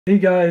Hey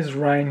guys,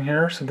 Ryan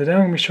here. So today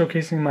I'm going to be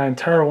showcasing my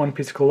entire One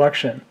Piece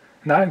collection,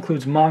 and that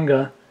includes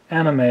manga,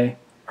 anime,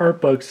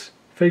 art books,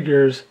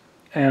 figures,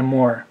 and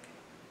more.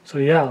 So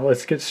yeah,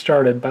 let's get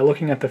started by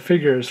looking at the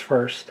figures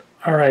first.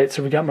 Alright,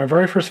 so we got my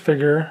very first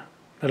figure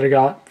that I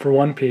got for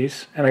One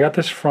Piece, and I got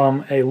this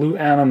from a loot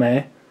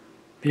anime,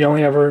 the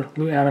only ever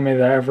loot anime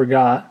that I ever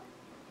got.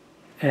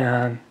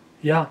 And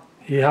yeah,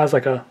 he has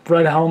like a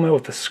red helmet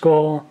with a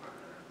skull,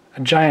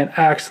 a giant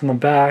axe in the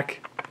back.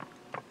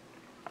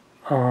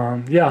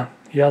 Yeah,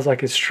 he has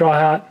like his straw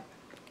hat,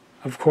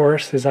 of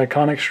course, his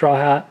iconic straw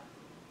hat.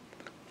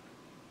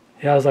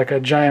 He has like a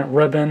giant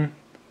ribbon,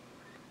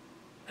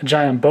 a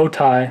giant bow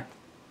tie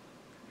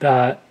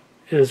that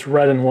is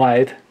red and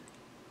white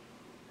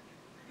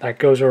that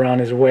goes around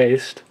his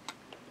waist.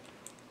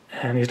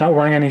 And he's not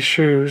wearing any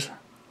shoes.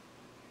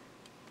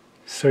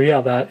 So yeah,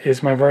 that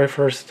is my very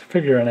first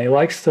figure, and he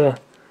likes to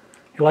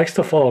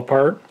fall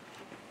apart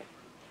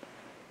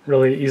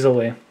really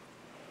easily.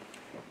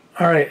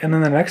 Alright, and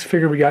then the next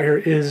figure we got here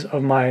is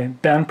of my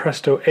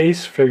Banpresto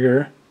Ace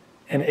figure.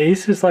 And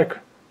Ace is like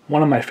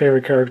one of my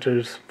favorite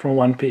characters from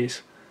One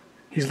Piece.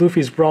 He's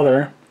Luffy's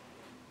brother,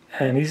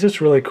 and he's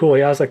just really cool.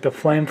 He has like the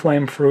flame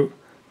fruit,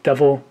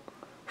 devil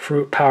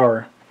fruit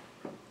power.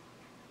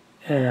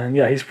 And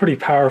yeah, he's pretty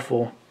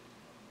powerful.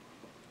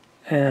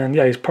 And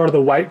yeah, he's part of the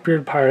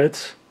Whitebeard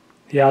Pirates.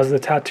 He has the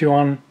tattoo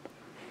on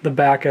the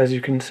back, as you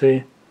can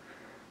see.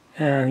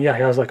 And yeah,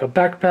 he has like a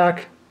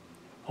backpack,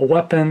 a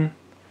weapon,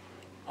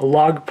 a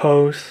log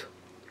post,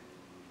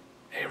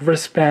 a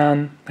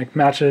wristband like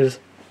matches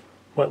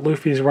what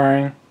Luffy's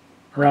wearing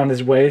around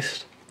his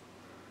waist,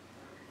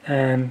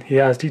 and he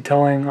has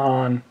detailing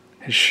on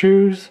his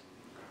shoes.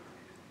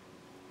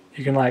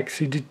 You can like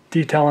see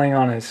detailing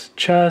on his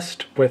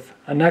chest with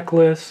a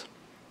necklace,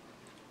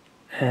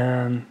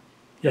 and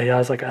yeah, he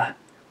has like a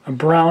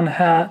brown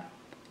hat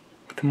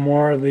with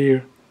more of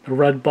the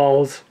red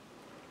balls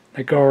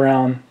that go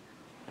around.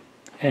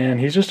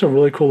 And he's just a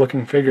really cool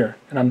looking figure,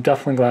 and I'm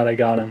definitely glad I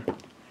got him.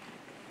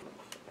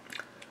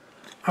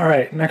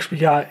 Alright, next we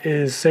got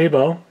is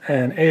Sabo,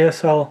 and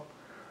ASL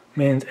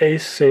means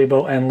Ace,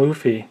 Sabo, and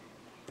Luffy.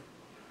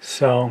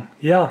 So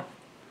yeah,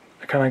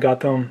 I kind of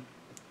got them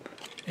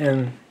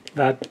in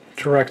that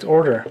direct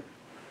order.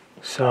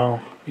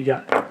 So we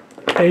got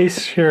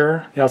Ace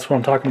here, yeah, that's what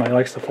I'm talking about, he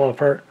likes to fall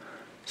apart.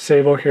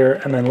 Sabo here,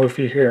 and then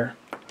Luffy here.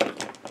 So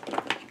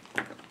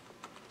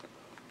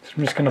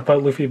I'm just going to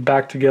put Luffy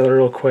back together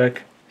real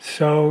quick.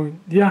 So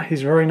yeah,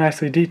 he's very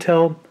nicely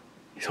detailed.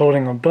 He's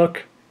holding a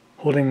book,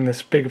 holding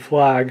this big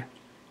flag,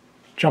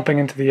 jumping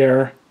into the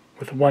air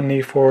with one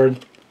knee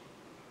forward.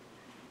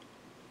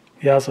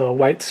 He has a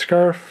white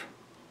scarf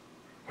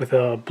with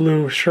a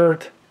blue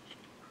shirt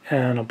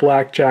and a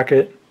black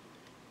jacket.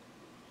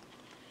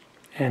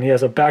 And he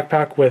has a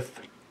backpack with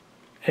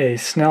a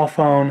snail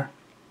phone,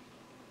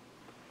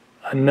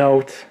 a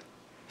note,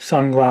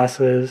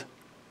 sunglasses,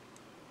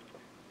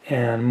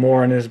 and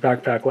more in his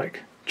backpack,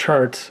 like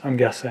charts, I'm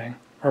guessing,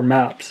 or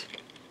maps,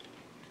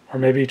 or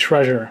maybe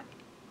treasure.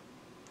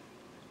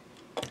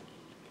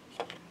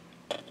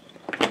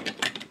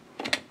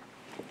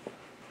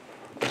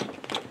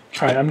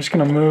 Alright, I'm just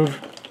going to move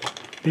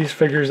these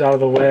figures out of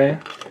the way.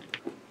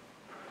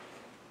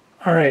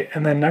 Alright,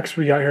 and then next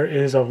we got here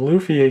is of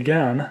Luffy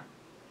again,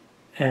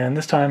 and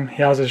this time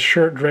he has his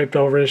shirt draped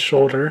over his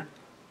shoulder,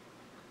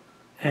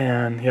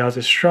 and he has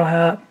his straw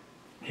hat,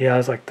 he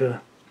has like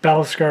the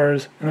battle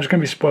scars, and there's going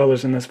to be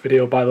spoilers in this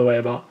video, by the way,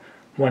 about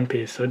One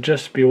Piece, so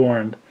just be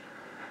warned.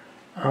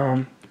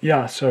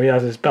 Yeah, so he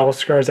has his battle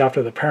scars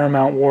after the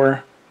Paramount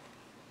War.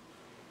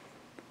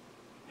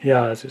 He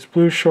has his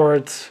blue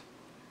shorts,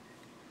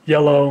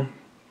 yellow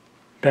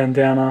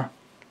bandana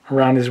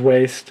around his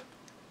waist.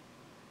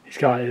 He's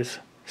got his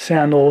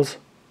sandals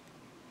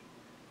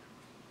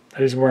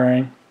that he's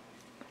wearing.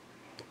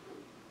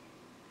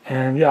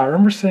 And yeah, I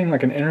remember seeing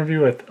like an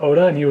interview with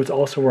Oda, and he was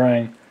also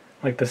wearing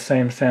like the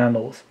same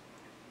sandals.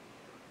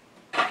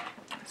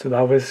 So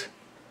that was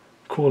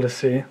cool to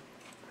see.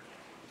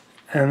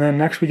 And then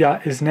next we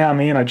got is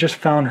Nami, and I just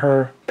found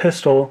her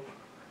pistol.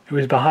 It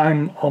was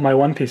behind all my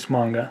One Piece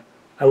manga.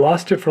 I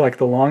lost it for like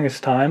the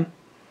longest time.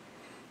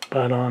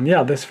 But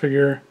yeah, this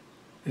figure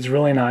is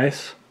really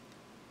nice.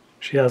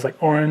 She has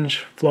like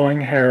orange flowing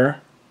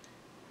hair.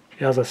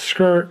 She has a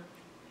skirt,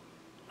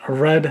 a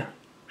red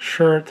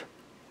shirt,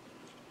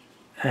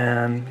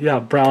 and yeah,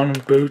 brown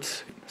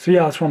boots. So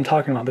yeah, that's what I'm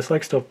talking about. This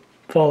likes to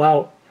fall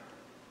out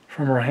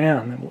from her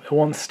hand. It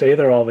won't stay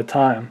there all the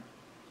time.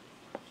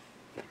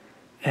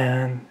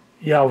 And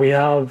yeah, we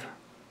have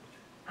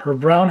her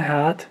brown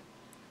hat,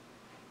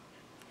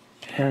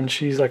 and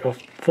she's like a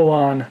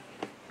full-on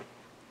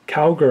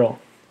cowgirl.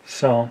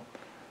 So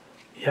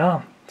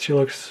yeah, she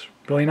looks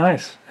really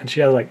nice. And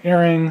she has like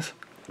earrings.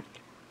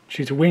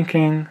 She's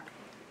winking.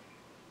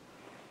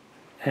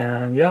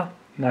 And yeah,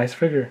 nice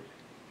figure.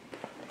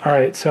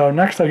 Alright, so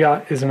next I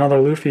got is another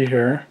Luffy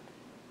here.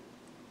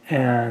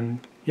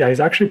 And yeah,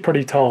 he's actually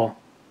pretty tall.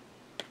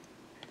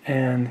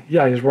 And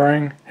yeah, he's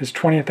wearing his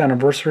 20th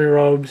anniversary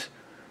robes.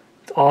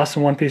 It's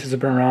awesome. One Piece has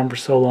been around for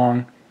so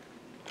long.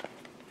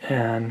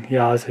 And he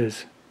has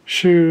his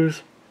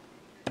shoes,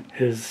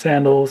 his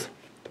sandals.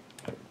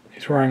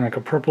 He's wearing like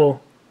a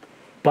purple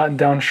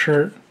button-down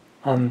shirt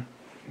on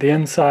the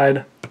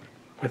inside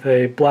with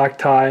a black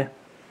tie,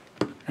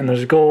 and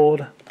there's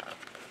gold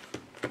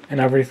and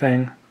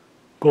everything,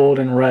 gold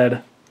and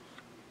red,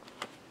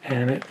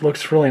 and it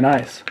looks really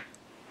nice.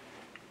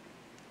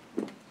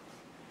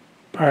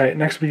 Alright,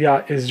 next we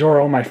got is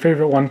Zoro, my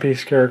favorite One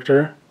Piece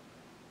character,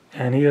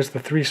 and he is the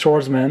Three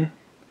Swordsmen,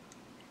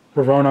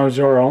 Rorono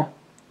Zoro.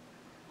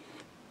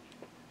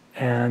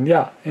 And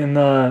yeah, in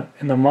the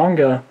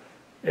manga,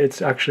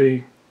 he's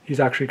actually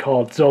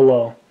called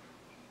Zolo,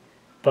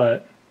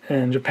 but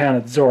in Japan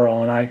it's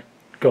Zoro, and I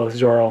go with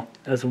Zoro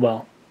as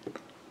well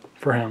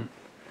for him.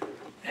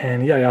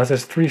 And yeah, he has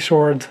his 3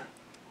 swords,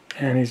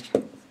 and he's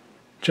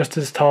just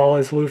as tall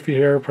as Luffy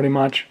here, pretty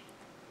much,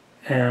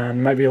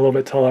 and might be a little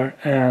bit taller.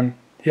 And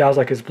he has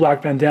like his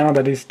black bandana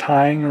that he's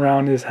tying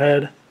around his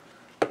head,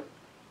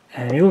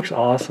 and he looks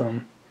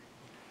awesome.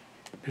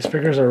 His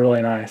figures are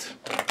really nice.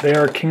 They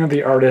are King of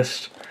the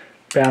Artists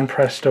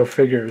Banpresto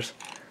figures.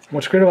 And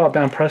what's great about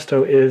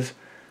Banpresto is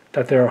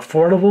that they're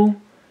affordable,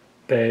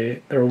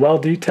 they're well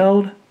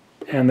detailed,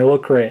 and they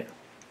look great.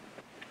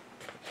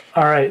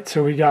 Alright,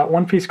 so we got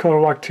One Piece Color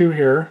Walk 2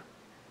 here,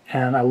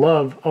 and I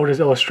love Oda's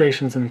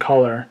illustrations in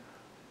color.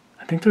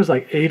 I think there's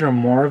like 8 or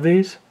more of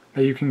these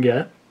that you can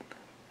get,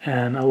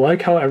 and I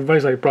like how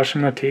everybody's like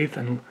brushing their teeth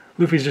and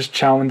Luffy's just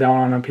chowing down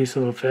on a piece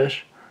of a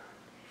fish.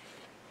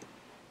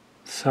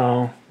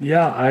 So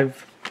yeah,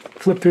 I've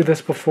flipped through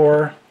this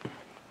before,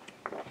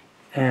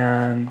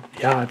 and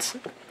yeah,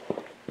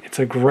 it's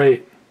a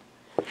great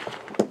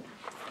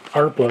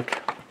art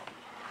book.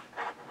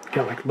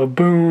 Got like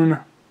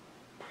Laboon,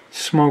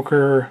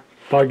 Smoker,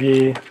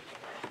 Buggy.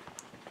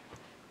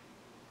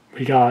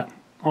 We got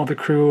all the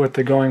crew at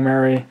the Going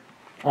Merry,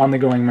 on the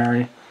Going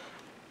Merry.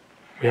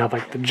 We have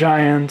like the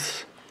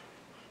Giants.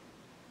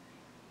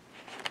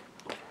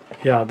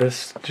 Yeah,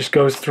 this just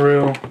goes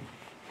through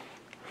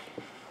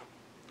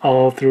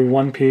all through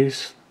One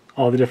Piece,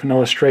 all the different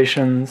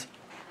illustrations,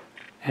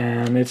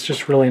 and it's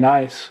just really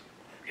nice.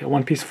 We got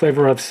One Piece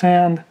Flavor of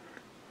Sand.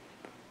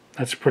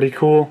 That's pretty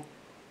cool.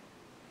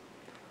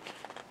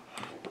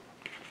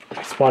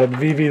 I spotted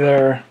Vivi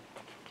there.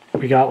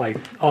 We got like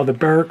all the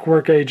Barrack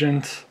Work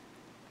agents,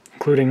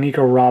 including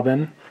Nico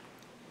Robin,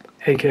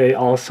 aka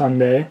All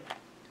Sunday.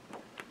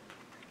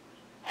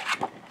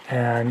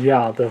 And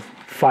yeah, the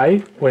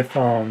fight with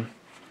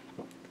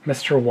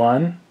Mr.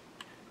 One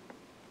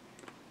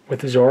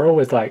with Zoro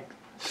was like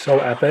so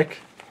epic.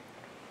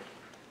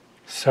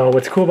 So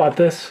what's cool about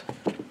this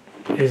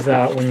is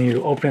that when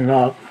you open it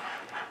up,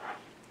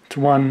 it's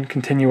one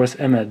continuous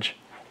image.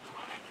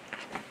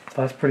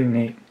 So that's pretty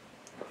neat.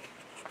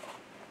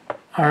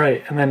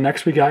 Alright, and then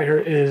next we got here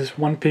is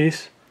One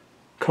Piece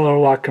Color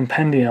Walk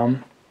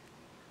Compendium.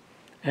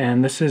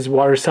 And this is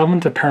Water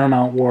 7 to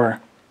Paramount War.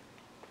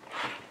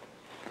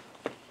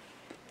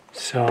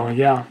 So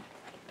yeah,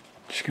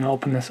 just gonna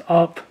open this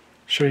up,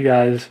 show you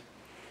guys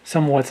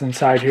some of what's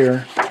inside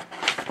here.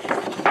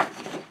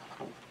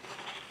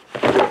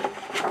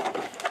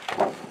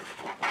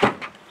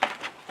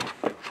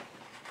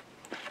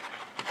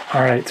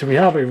 Alright, so we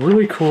have a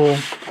really cool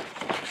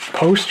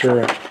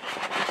poster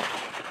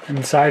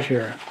inside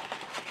here.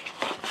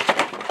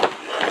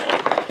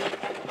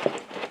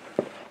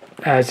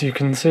 As you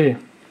can see.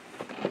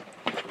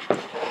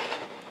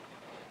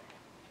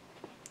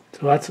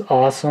 So that's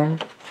awesome.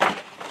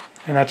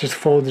 And that just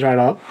folds right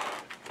up.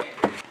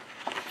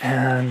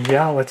 And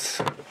yeah,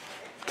 let's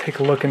take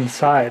a look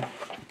inside.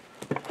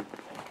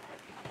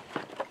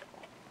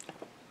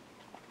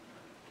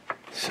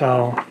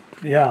 So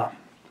yeah,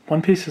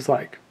 One Piece is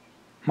like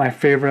my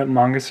favorite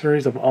manga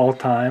series of all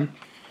time.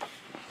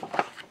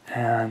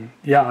 And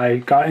yeah, I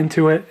got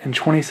into it in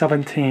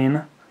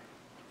 2017.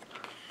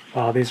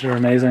 Wow, these are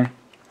amazing.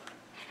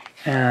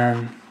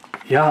 And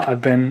yeah,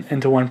 I've been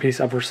into One Piece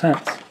ever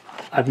since.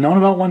 I've known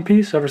about One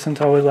Piece ever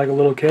since I was like a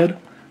little kid,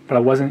 but I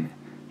wasn't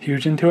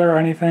huge into it or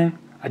anything.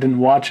 I didn't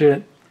watch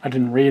it, I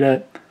didn't read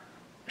it. It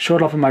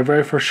showed up in my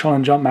very first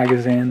Shonen Jump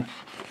magazine.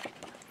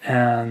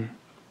 And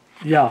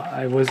yeah,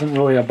 I wasn't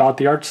really about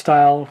the art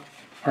style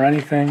or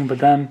anything, but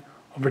then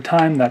over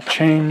time that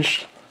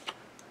changed,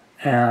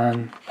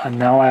 and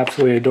now I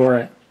absolutely adore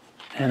it.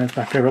 And it's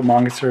my favorite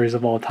manga series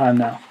of all time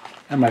now,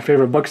 and my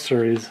favorite book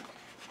series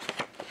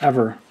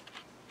ever.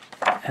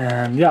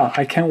 And yeah,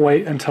 I can't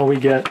wait until we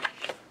get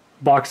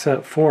box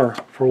set 4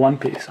 for One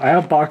Piece. I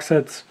have box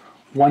sets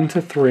 1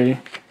 to 3,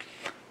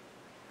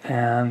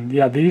 and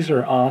yeah, these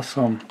are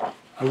awesome.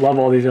 I love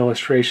all these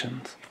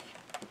illustrations.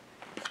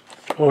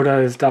 Oda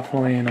is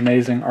definitely an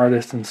amazing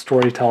artist and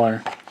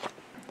storyteller.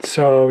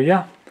 So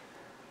yeah,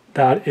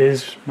 that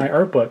is my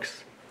art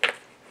books.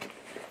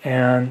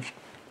 And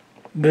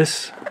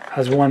this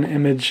has one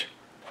image,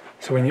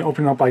 so when you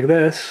open it up like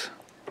this,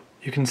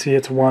 you can see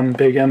it's one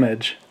big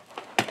image,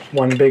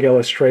 one big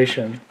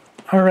illustration.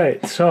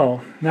 Alright,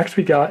 so next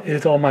we got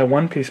is all my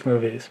One Piece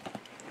movies.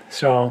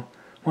 So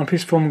One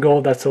Piece Film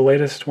Gold, that's the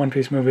latest One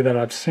Piece movie that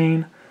I've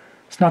seen.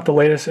 It's not the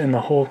latest in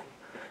the whole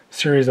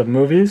series of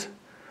movies,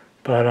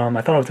 but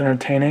I thought it was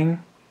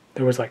entertaining.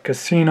 There was like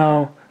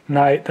casino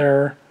night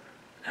there,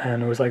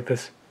 and it was like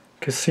this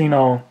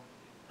casino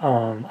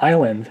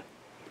island,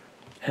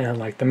 and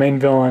like the main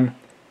villain,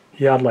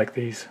 he had like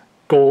these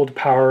gold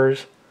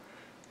powers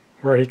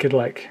where he could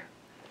like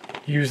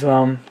use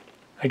them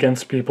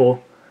against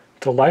people.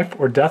 It's a life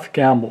or death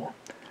gamble.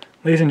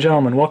 Ladies and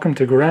gentlemen, welcome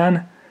to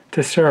Gran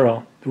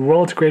Tesoro, the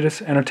world's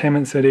greatest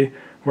entertainment city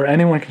where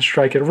anyone can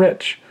strike it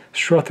rich.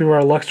 Stroll through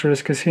our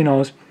luxurious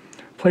casinos,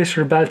 place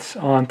your bets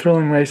on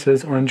thrilling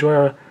races, or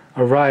enjoy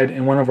a ride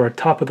in one of our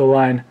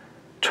top-of-the-line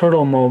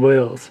turtle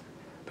mobiles.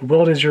 The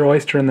world is your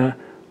oyster in the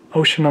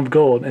ocean of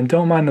gold, and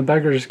don't mind the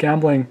beggars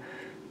gambling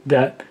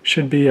debt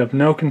should be of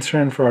no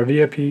concern for our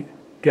VIP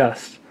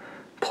guests.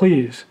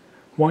 Please,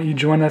 won't you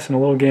join us in a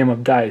little game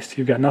of dice?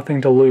 You've got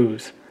nothing to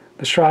lose.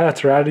 The Straw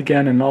Hats are at it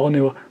again in an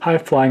all-new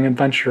high-flying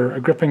adventure. A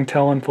gripping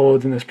tale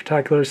unfolds in this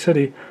spectacular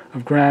city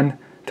of Gran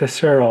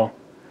Tesoro,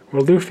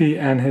 where Luffy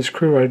and his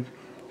crew are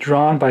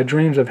drawn by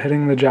dreams of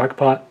hitting the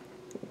jackpot.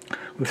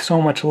 With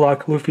so much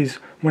luck, Luffy's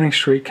winning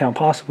streak can't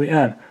possibly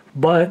end.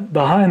 But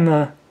behind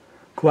the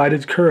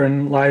glided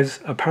curtain lies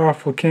a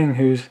powerful king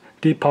whose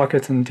deep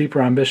pockets and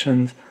deeper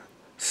ambitions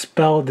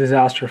spell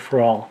disaster for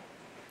all.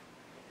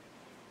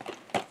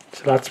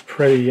 So that's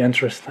pretty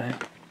interesting.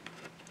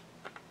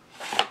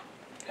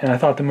 And I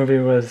thought the movie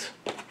was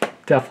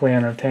definitely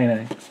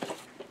entertaining.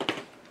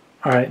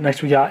 Alright,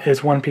 next we got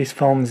is One Piece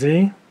Film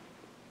Z.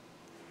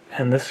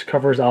 And this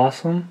cover is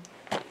awesome.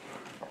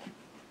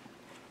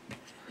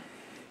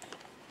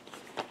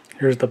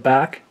 Here's the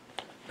back.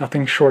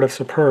 Nothing short of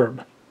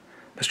superb.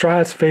 The Straw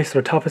Hats face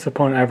their toughest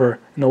opponent ever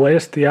in the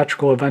latest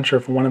theatrical adventure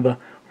from one of the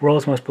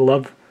world's most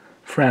beloved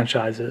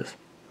franchises.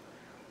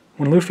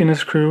 When Luffy and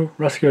his crew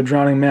rescue a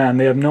drowning man,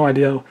 they have no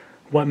idea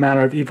what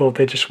manner of evil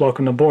they just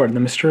welcomed aboard.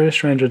 The mysterious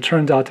stranger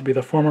turns out to be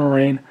the former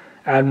Marine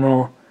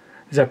Admiral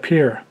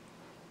Zapier,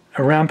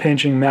 a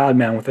rampaging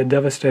madman with a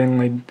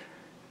devastatingly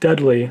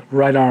deadly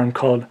right arm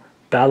called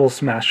Battle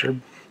Smasher,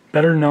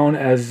 better known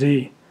as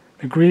Z.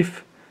 The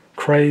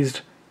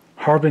grief-crazed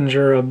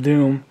harbinger of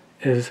doom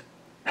is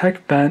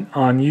heck bent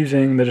on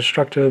using the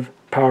destructive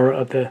power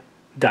of the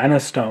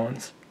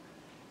Dynastones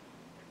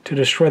to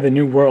destroy the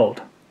New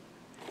World.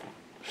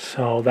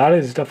 So that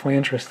is definitely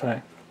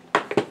interesting.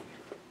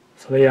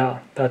 So yeah,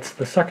 that's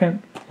the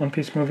second One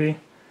Piece movie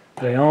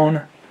that I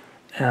own.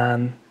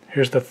 And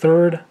here's the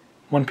third,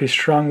 One Piece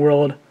Strong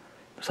World.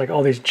 There's like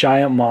all these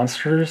giant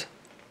monsters.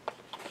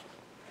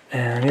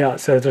 And yeah, it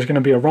says there's going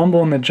to be a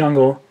rumble in the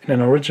jungle in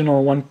an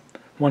original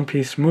One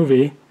Piece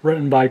movie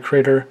written by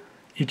creator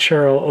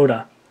Ichiro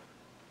Oda.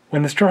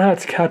 When the Straw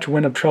Hats catch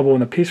wind of trouble in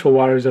the peaceful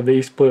waters of the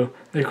East Blue,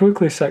 they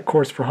quickly set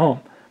course for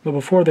home. But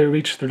before they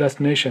reach their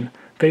destination,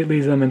 fate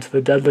leads them into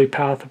the deadly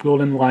path of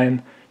Golden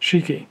Lion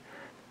Shiki.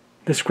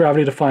 This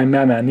gravity-defying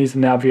madman needs a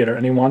navigator,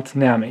 and he wants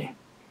Nami.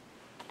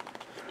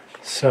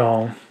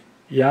 So,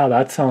 yeah,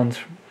 that sounds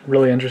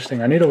really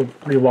interesting. I need to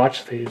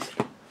rewatch these.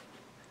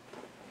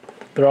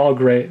 They're all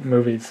great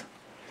movies.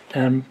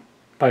 And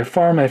by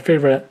far my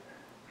favorite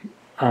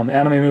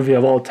anime movie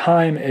of all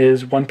time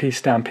is One Piece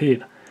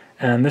Stampede.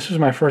 And this was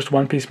my first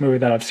One Piece movie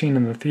that I've seen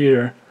in the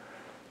theater,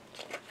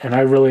 and I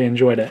really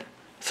enjoyed it.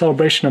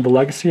 Celebration of the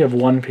legacy of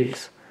One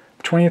Piece.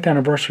 The 20th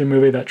anniversary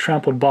movie that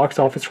trampled box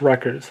office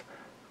records.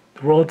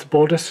 The world's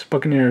boldest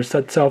buccaneers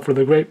set sail for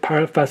the Great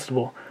Pirate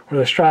Festival, where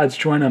the Strads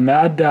join a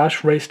mad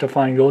dash race to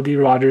find Goldie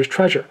Roger's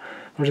treasure.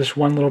 There's just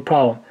one little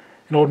problem.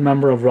 An old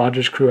member of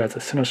Roger's crew has a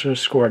sinister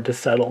score to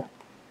settle.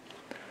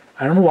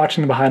 I remember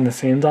watching the behind the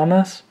scenes on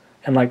this,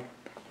 and like,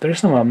 there's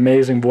some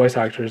amazing voice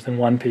actors in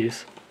One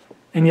Piece.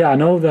 And yeah, I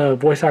know the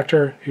voice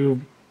actor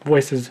who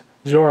voices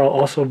Zoro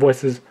also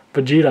voices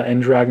Vegeta in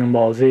Dragon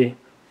Ball Z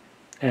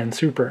and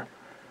Super.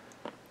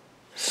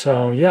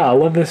 So yeah, I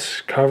love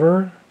this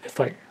cover. It's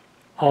like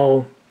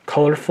all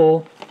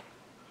colorful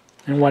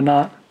and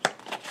whatnot.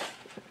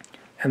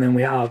 And then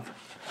we have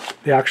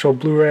the actual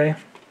Blu-ray.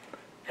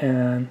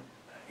 And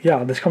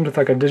yeah, this comes with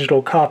like a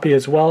digital copy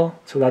as well,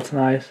 so that's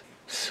nice.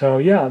 So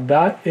yeah,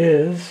 that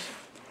is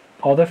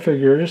all the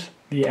figures,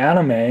 the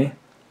anime,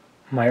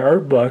 my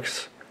art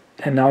books,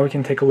 and now we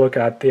can take a look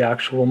at the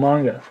actual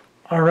manga.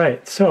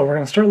 Alright, so we're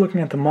going to start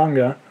looking at the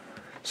manga.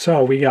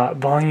 So we got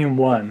volume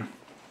 1.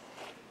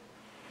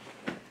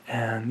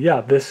 And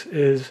yeah, this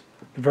is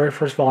the very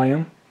first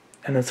volume,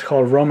 and it's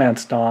called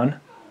Romance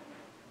Dawn.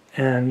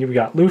 And we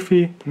got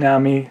Luffy,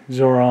 Nami,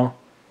 Zoro,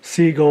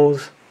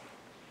 seagulls,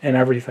 and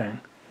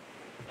everything.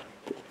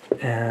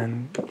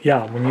 And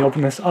yeah, when you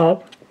open this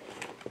up,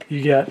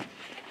 you get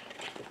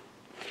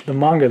the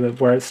manga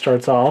where it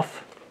starts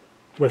off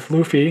with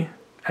Luffy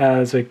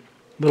as a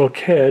little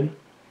kid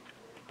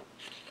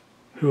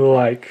who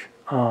like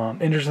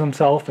injures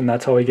himself, and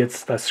that's how he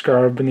gets that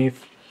scar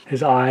beneath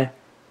his eye.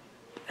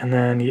 And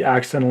then he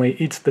accidentally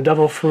eats the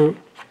devil fruit,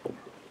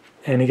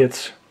 and he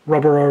gets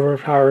rubber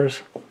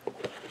overpowers,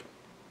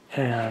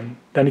 and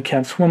then he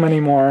can't swim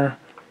anymore.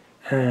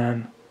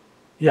 And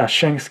yeah,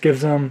 Shanks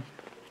gives him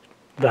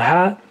the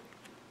hat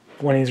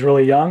when he's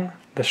really young,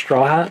 the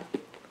straw hat.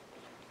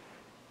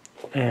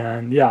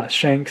 And yeah,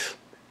 Shanks,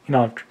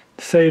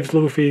 saves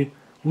Luffy,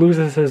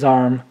 loses his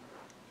arm.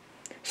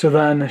 So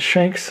then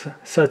Shanks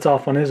sets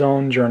off on his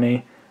own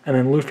journey, and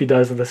then Luffy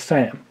does the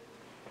same.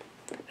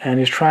 And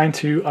he's trying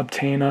to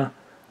obtain a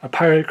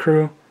pirate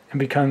crew and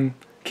become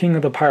king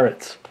of the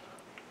pirates.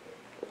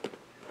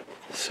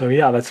 So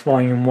yeah, that's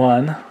volume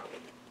 1.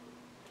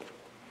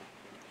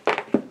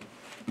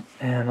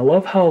 And I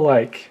love how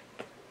like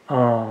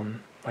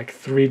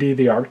 3D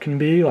the art can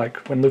be. Like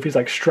when Luffy's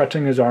like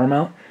stretching his arm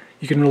out,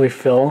 you can really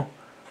feel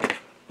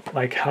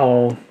like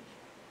how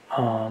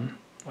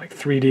like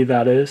 3D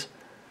that is.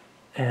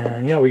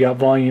 And yeah, we got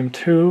volume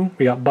 2.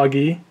 We got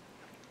Buggy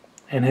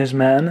and his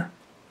men.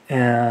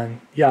 And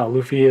yeah,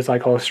 Luffy is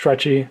like all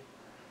stretchy.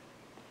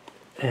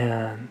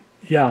 And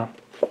yeah,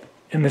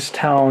 in this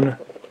town,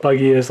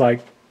 Buggy is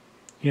like,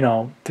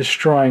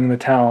 destroying the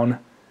town.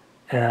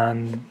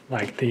 And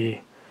like the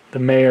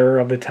mayor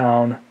of the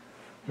town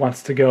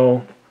wants to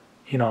go,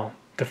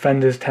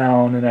 defend his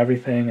town and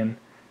everything.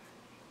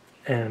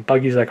 And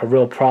Buggy's like a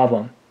real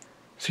problem.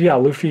 So yeah,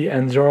 Luffy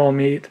and Zoro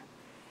meet.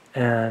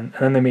 And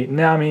then they meet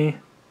Nami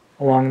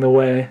along the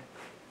way.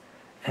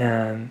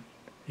 And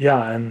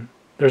yeah, and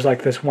there's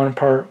like this one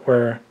part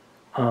where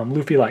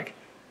Luffy like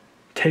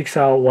takes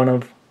out one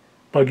of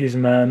Buggy's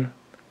men.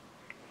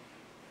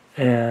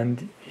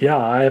 And yeah,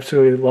 I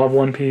absolutely love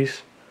One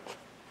Piece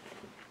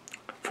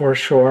for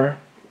sure.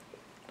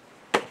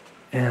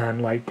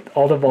 And like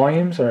all the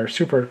volumes are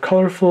super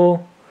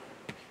colorful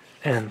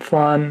and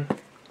fun.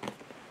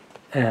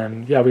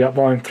 And yeah, we got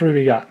volume 3.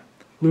 We got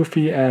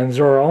Luffy and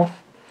Zoro.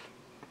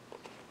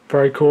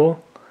 Very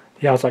cool.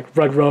 Yeah, it's like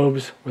red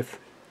robes with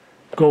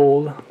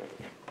gold.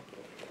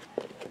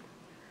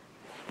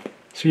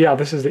 So yeah,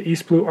 this is the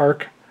East Blue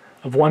arc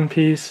of One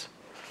Piece.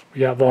 We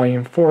got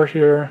volume 4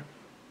 here.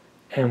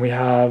 And we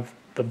have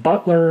the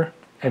Butler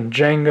and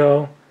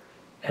Django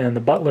and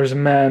the Butler's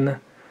men.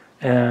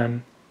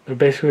 And they're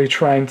basically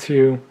trying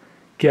to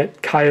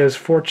get Kaya's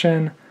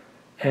fortune.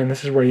 And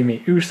this is where you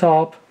meet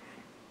Usopp.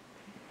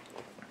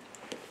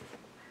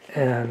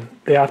 And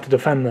they have to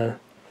defend the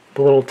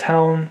little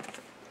town.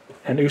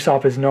 And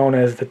Usopp is known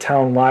as the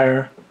town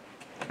liar.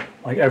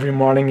 Like every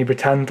morning he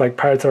pretends like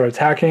pirates are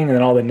attacking, and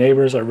then all the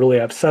neighbors are really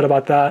upset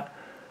about that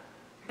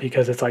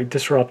because it's like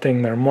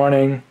disrupting their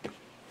morning.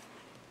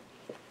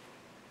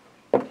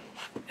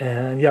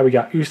 And yeah, we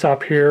got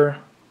Usopp here,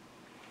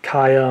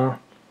 Kaya,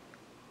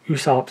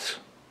 Usopp's,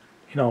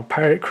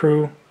 pirate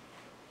crew,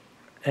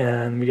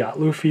 and we got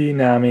Luffy,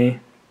 Nami.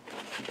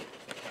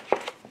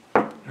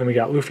 Then we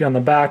got Luffy on the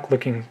back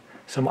licking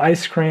some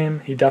ice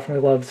cream. He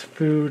definitely loves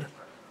food.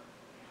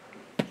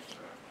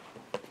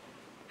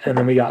 And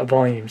then we got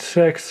volume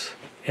 6,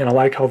 and I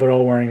like how they're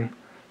all wearing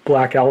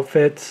black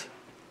outfits.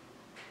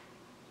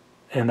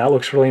 And that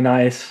looks really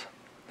nice.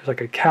 There's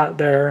like a cat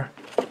there.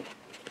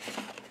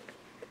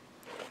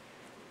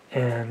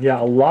 And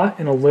yeah, a lot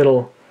in a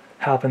little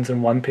happens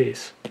in One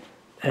Piece.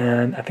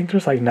 And I think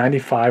there's like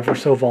 95 or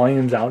so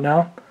volumes out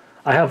now.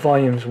 I have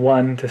volumes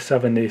 1 to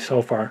 70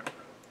 so far.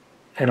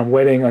 And I'm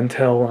waiting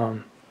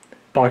until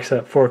box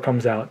set 4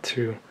 comes out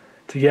to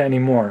get any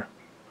more.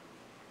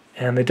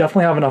 And they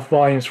definitely have enough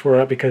volumes for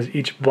it because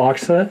each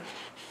box set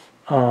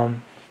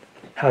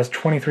has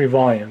 23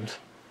 volumes.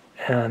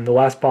 And the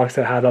last box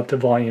set had up to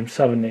volume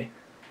 70.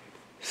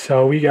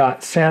 So we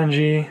got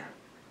Sanji,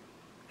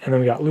 and then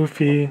we got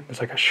Luffy. There's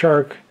like a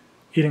shark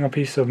eating a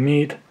piece of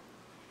meat.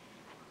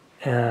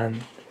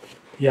 And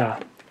yeah,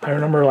 I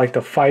remember like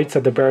the fights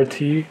at the Bear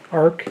Tea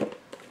arc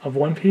of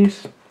One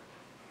Piece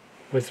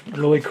was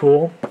really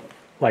cool.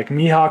 Like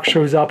Mihawk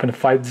shows up and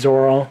fights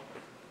Zoro.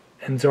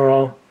 And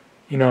Zoro,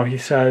 he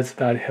says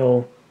that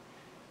he'll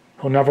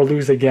never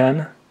lose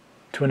again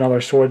to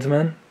another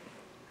swordsman.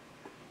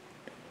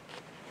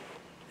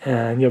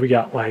 And yeah, we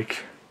got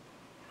like,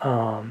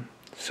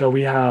 so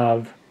we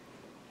have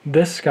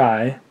this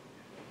guy,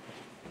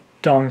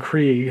 Don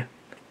Krieg,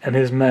 and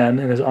his men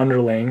and his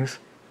underlings.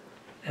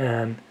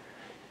 And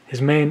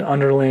his main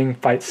underling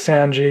fights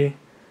Sanji.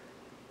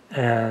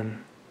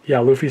 And yeah,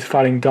 Luffy's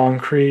fighting Don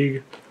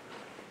Krieg.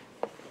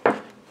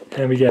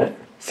 And we get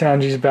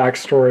Sanji's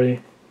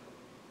backstory.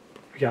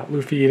 We got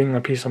Luffy eating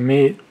a piece of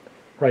meat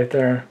right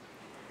there.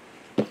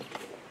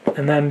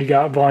 And then we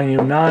got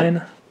volume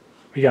 9.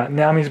 We got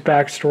Nami's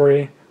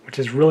backstory, which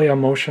is really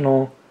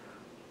emotional.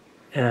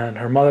 And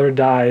her mother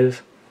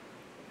dies.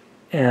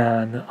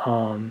 And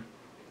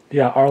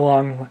yeah,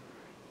 Arlong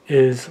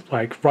is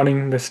like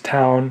running this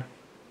town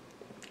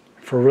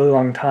for a really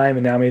long time,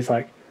 and Nami's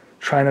like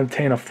trying to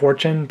obtain a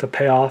fortune to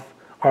pay off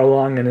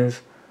Arlong and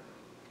his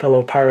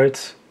fellow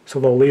pirates so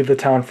they'll leave the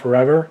town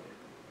forever,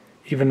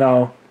 even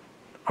though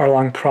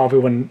Arlong probably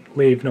wouldn't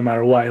leave no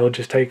matter what. He'll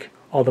just take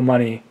all the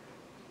money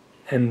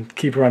and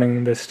keep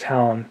running this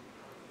town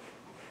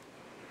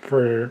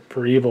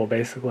for evil,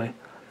 basically.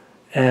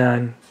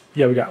 And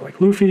yeah, we got like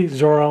Luffy,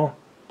 Zoro,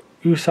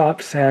 Usopp,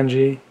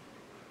 Sanji,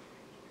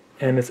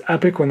 and it's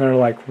epic when they're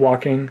like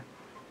walking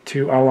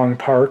to Arlong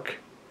Park,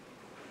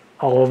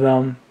 all of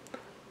them,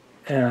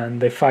 and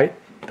they fight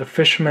the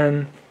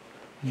fishermen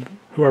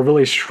who are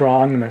really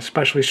strong and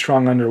especially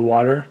strong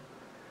underwater.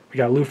 We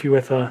got Luffy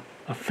with a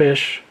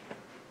fish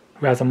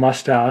who has a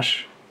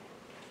mustache.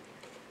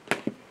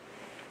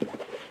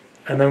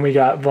 And then we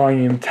got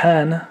volume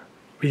 10.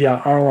 We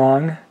got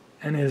Arlong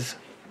and his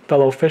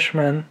fellow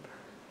fishermen.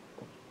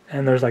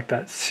 And there's like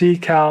that sea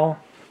cow.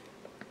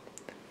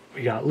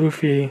 We got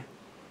Luffy.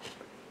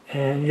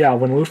 And yeah,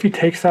 when Luffy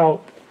takes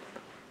out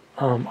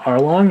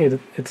Arlong,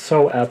 it's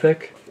so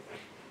epic.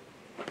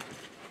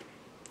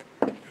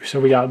 So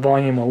we got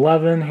volume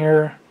 11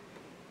 here.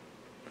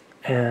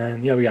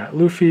 And yeah, we got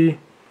Luffy,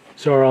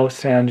 Zoro,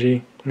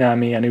 Sanji,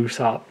 Nami, and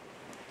Usopp.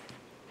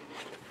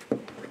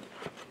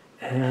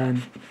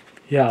 And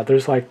yeah,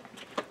 there's like,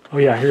 oh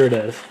yeah, here it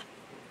is.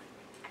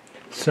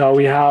 So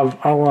we have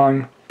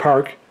Arlong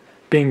Park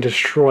being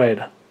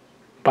destroyed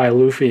by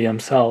Luffy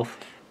himself.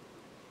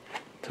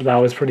 So that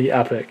was pretty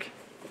epic.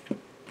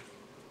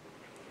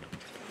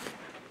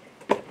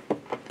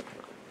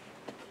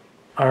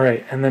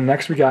 Alright, and then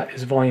next we got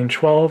is volume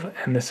 12,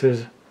 and this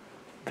is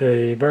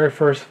the very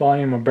first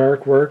volume of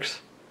Barrack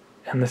Works,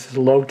 and this is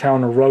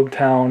Logtown or Rogue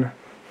Town.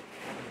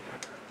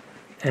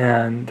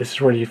 And this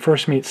is where you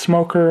first meet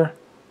Smoker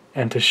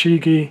and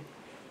Tashigi,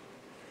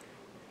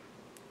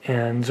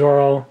 and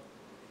Zoro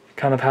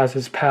kind of has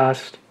his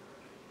past,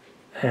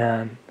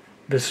 and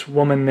this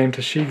woman named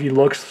Tashigi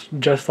looks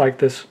just like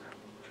this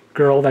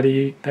girl that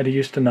he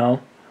used to know,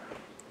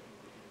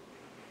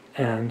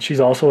 and she's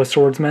also a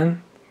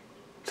swordsman,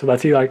 so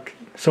that's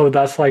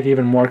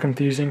even more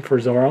confusing for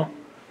Zoro.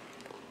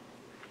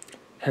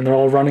 And they're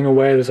all running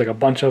away. There's like a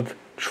bunch of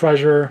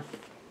treasure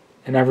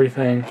and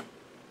everything.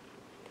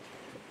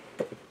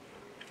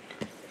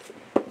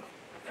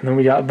 And then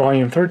we got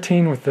volume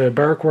 13 with the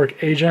Barrack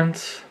Work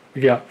agents.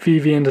 We got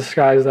Vivi in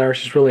disguise there.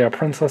 She's really a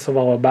princess of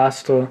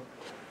Alabasta.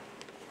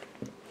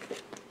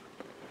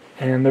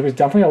 And there was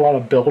definitely a lot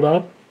of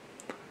build-up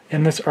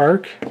in this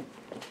arc.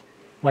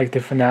 Like the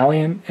finale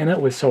in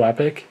it was so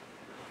epic.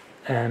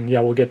 And yeah,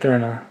 we'll get there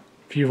in a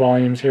few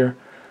volumes here.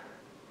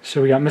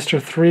 So we got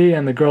Mr. 3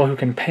 and the girl who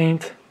can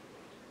paint.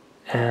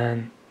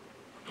 And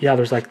yeah,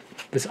 there's like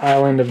this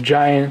island of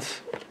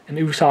giants. And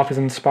Usopp is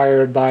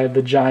inspired by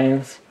the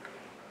giants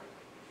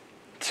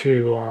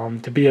to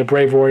be a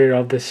brave warrior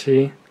of the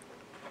sea.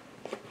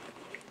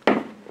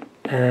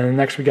 And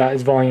next we got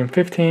is volume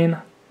 15.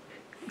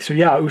 So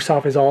yeah,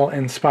 Usopp is all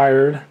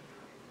inspired.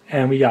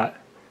 And we got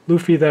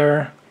Luffy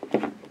there.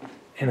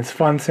 And it's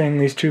fun seeing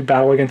these two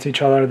battle against each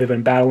other. They've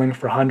been battling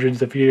for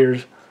hundreds of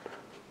years.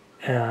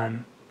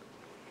 And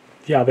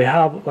yeah, they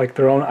have like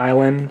their own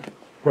island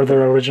where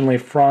they're originally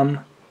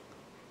from.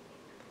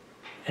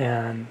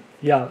 And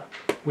yeah,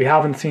 we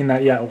haven't seen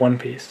that yet in One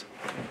Piece.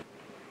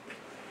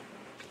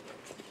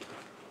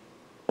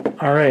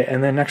 Alright,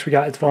 and then next we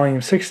got it's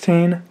volume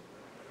 16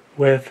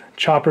 with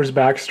Chopper's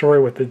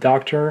backstory with the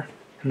doctor.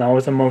 And that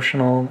was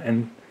emotional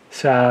and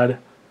sad.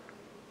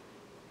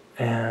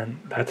 And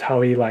that's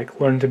how he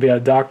like learned to be a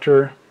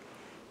doctor.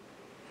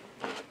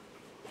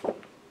 So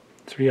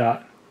we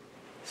got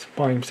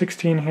volume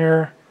 16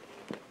 here.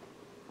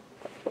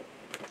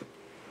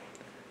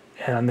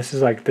 And this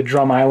is like the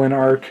Drum Island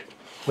arc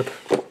with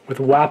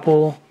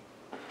Wapple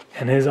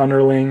and his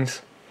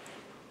underlings.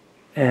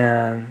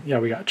 And yeah,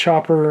 we got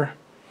Chopper.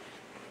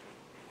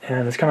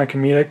 And it's kind of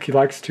comedic. He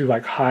likes to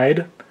like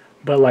hide,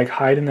 but like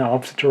hide in the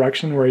opposite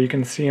direction where you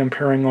can see him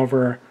peering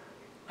over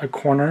a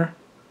corner.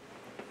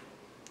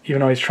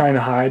 Even though he's trying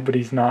to hide, but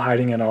he's not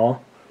hiding at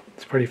all.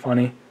 It's pretty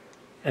funny.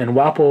 And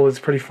Wapple is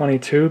pretty funny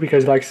too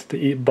because he likes to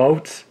eat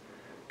boats,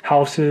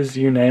 houses,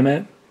 you name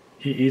it.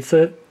 He eats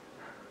it.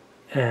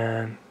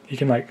 And he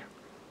can like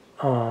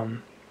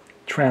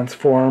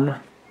transform.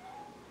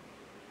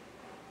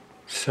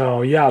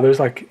 So yeah, there's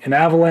like an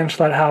avalanche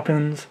that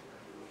happens.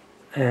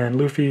 And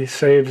Luffy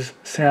saves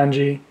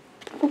Sanji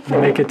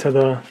and make it to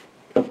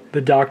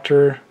the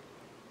doctor.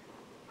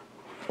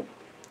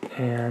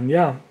 And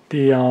yeah,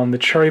 the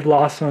cherry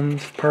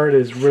blossoms part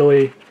is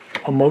really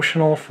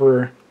emotional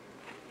for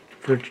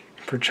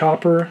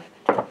Chopper.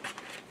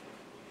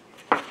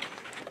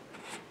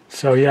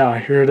 So yeah,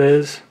 here it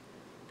is.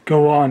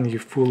 Go on, you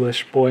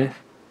foolish boy.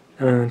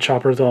 And then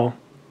Chopper's all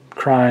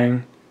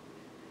crying.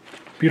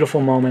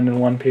 Beautiful moment in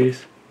One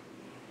Piece.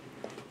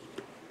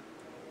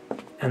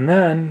 And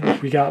then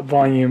we got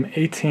volume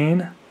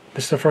 18.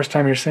 This is the first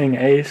time you're seeing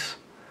Ace.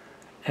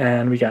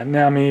 And we got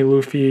Nami,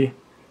 Luffy,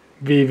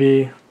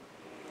 Vivi.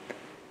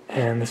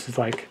 And this is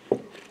like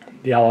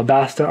the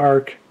Alabasta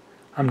arc.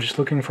 I'm just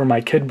looking for my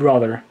kid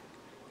brother.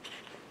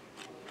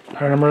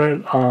 I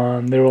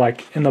remember they were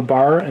like in the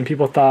bar and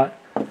people thought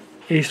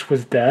Ace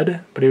was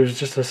dead, but he was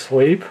just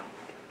asleep.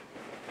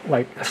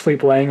 Like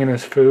asleep laying in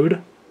his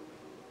food.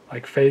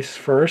 Like face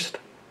first.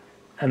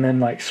 And then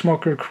like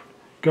Smoker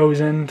goes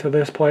into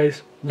this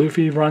place.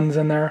 Luffy runs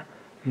in there.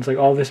 And it's like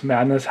all this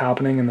madness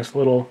happening in this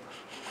little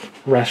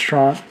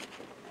restaurant.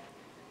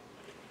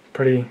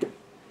 Pretty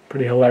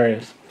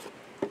hilarious.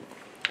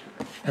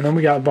 And then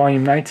we got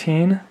volume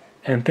 19,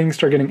 and things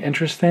start getting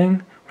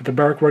interesting with the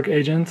Barrack Work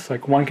agents.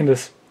 Like one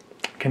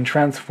can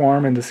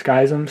transform and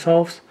disguise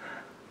themselves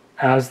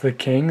as the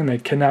king, and they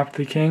kidnapped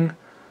the king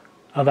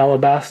of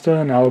Alabasta,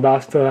 and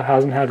Alabasta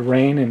hasn't had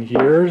rain in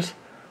years.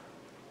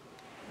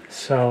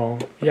 So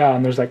yeah,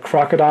 and there's like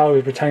Crocodile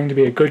who's pretending to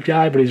be a good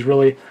guy, but he's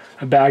really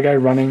a bad guy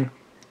running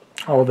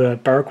all the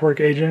Barrackwork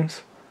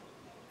agents.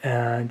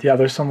 And yeah,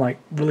 there's some like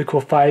really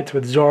cool fights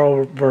with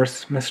Zoro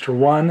versus Mr.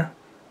 One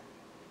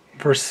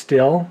versus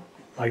Steel.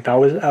 Like that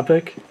was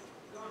epic.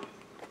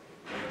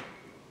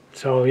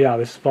 So yeah,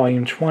 this is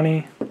volume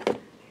 20.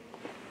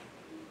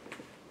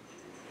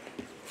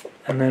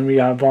 And then we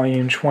got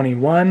volume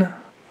 21.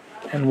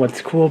 And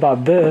what's cool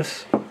about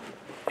this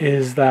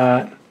is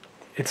that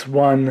it's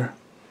one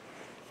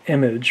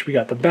image. We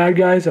got the bad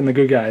guys and the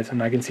good guys,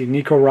 and I can see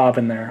Nico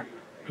Robin there,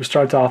 who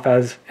starts off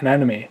as an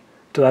enemy.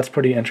 So that's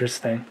pretty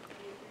interesting.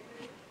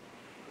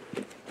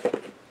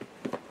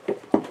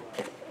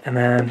 And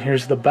then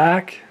here's the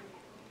back,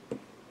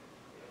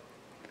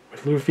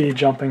 with Luffy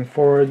jumping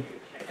forward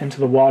into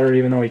the water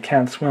even though he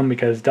can't swim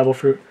because Devil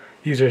Fruit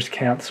users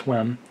can't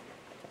swim.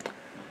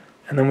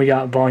 And then we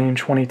got volume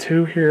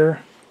 22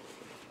 here.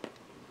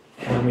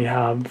 And we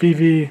have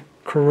Vivi,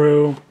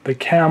 Karoo, the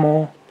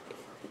camel.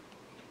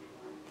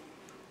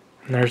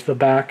 And there's the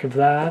back of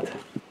that.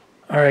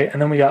 Alright,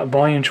 and then we got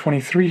volume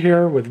 23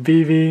 here with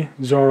Vivi,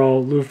 Zoro,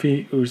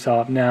 Luffy,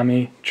 Usopp,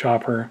 Nami,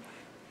 Chopper,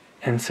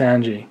 and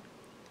Sanji.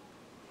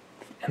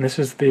 And this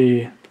is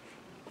the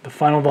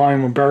final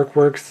volume of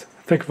Barrackworks,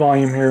 thick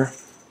volume here.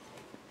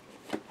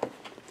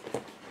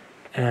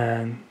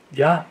 And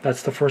yeah,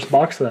 that's the first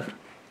box set.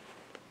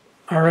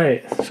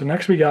 Alright, so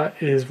next we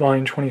got is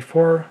volume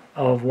 24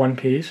 of One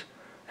Piece,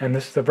 and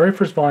this is the very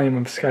first volume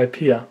of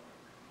Skypiea.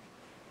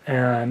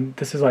 And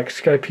this is like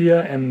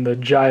Skypiea and the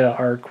Jaya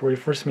arc, where we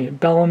first meet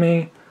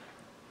Bellamy,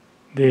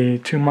 the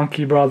two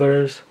monkey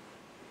brothers,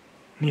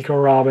 Nico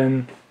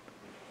Robin.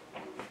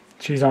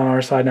 She's on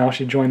our side now,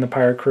 she joined the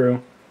pirate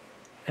crew.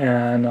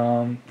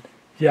 And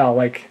yeah,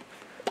 like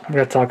I'm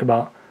gonna talk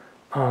about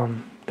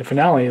the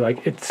finale.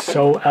 Like it's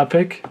so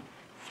epic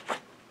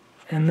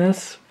in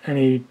this, and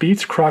he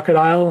beats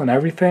Crocodile and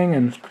everything,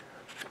 and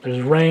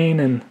there's rain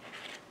and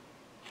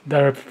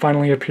that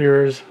finally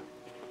appears,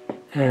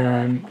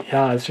 and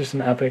yeah, it's just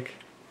an epic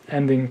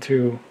ending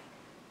to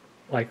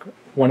like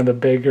one of the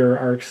bigger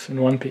arcs in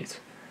One Piece.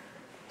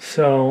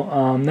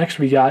 So next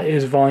we got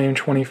is volume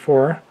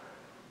 24,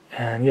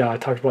 and yeah, I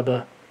talked about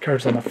the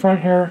characters on the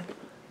front here.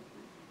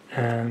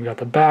 And we got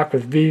the back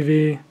with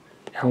Vivi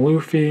and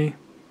Luffy.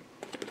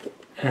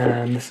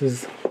 And this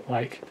is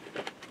like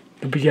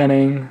the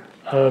beginning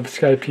of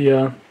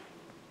Skypiea.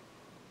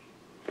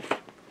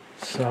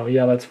 So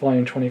yeah, that's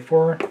volume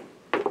 24.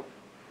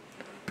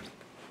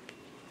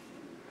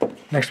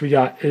 Next we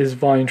got is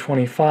volume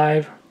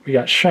 25. We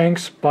got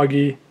Shanks,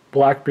 Buggy,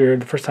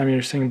 Blackbeard, the first time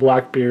you're seeing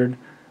Blackbeard,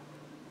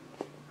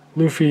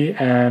 Luffy,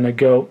 and a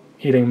goat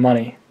eating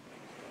money.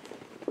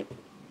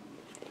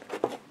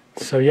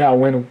 So yeah,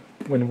 when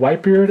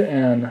Whitebeard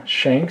and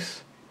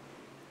Shanks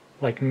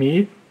like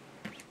meet,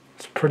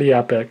 it's pretty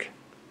epic.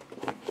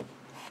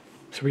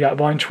 So we got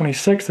volume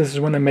 26. This is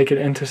when they make it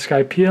into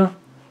Skypiea,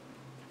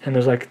 and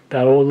there's like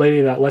that old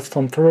lady that lets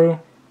them through,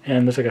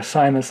 and there's like a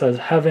sign that says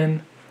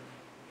heaven,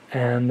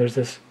 and there's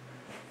this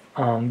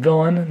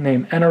villain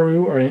named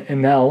Enaru or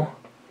Enel,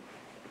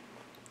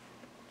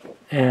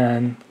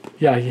 and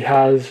yeah, he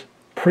has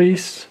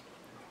priests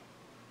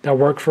that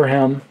work for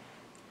him.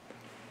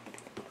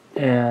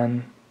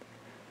 And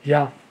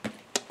yeah,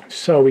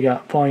 so we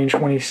got volume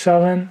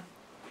 27,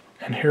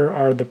 and here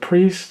are the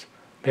priests.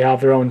 They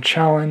have their own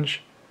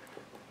challenge.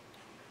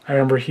 I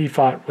remember he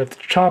fought with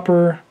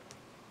Chopper,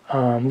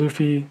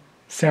 Luffy,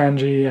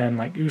 Sanji, and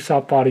like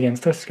Usopp fought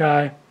against this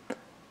guy.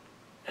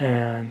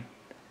 And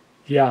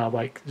yeah,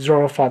 like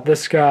Zoro fought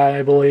this guy,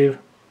 I believe.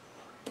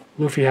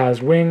 Luffy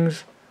has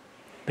wings.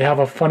 They have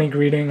a funny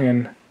greeting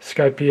in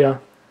Skypiea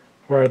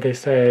where they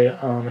say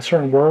a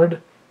certain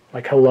word,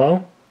 like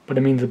hello, but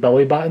it means a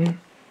belly button.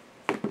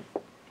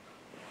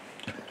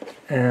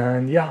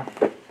 And yeah,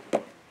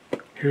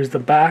 here's the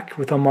back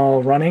with them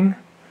all running.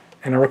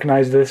 And I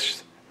recognize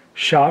this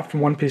shot from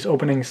One Piece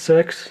opening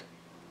 6.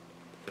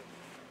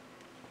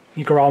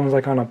 Nico Robin's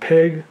like on a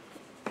pig.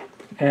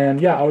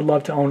 And yeah, I would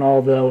love to own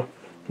all the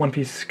One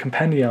Piece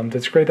compendiums.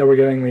 It's great that we're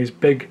getting these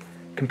big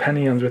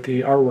compendiums with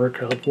the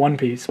artwork of One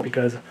Piece,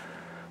 because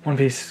One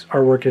Piece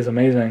artwork is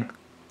amazing.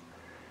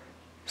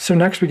 So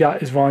next we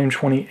got is volume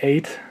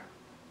 28.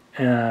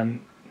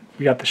 And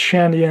we got the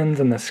Shandians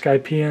and the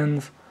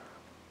Skypians,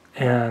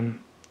 and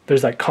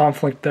there's that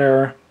conflict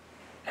there,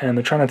 and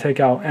they're trying to take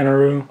out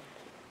Enaru.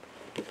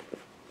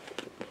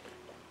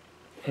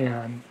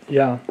 And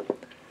yeah,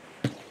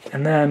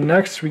 and then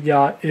next we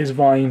got is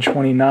volume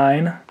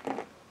 29,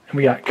 and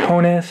we got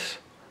Conus,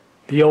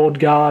 the old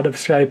god of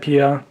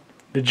Skypiea,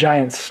 the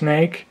giant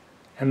snake,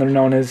 and they're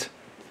known as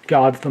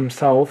gods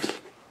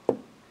themselves.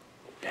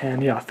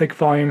 And yeah, thick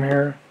volume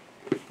here.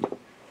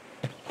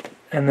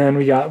 And then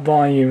we got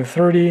volume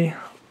 30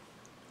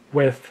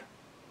 with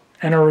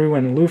Enaru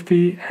and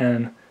Luffy,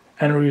 and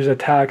Enaru's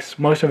attacks,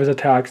 most of his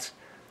attacks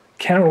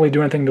can't really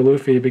do anything to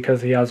Luffy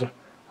because he has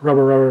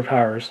rubber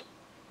powers.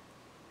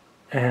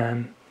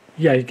 And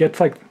yeah, he gets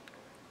like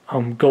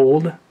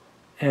gold,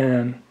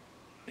 and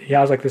he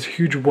has like this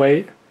huge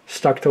weight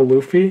stuck to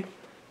Luffy,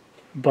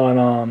 but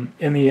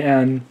in the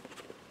end,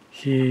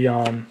 he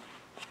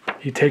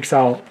takes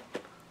out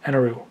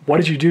Eneru. What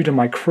did you do to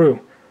my crew?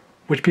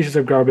 Which pieces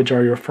of garbage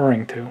are you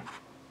referring to?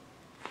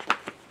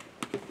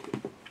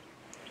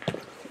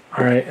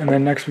 Alright, and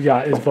then next we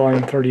got is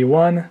volume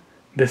 31.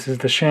 This is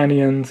the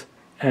Shandians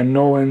and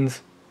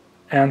Nolan's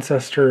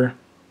ancestor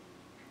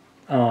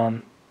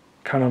kind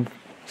of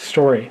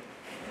story.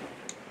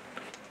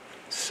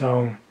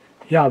 So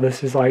yeah,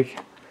 this is like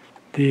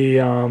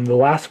the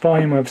last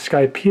volume of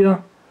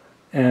Skypiea,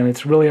 and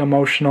it's really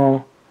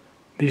emotional.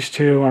 These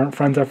two aren't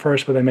friends at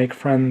first, but they make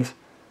friends,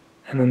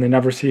 and then they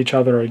never see each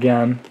other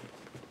again.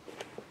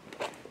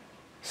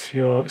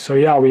 So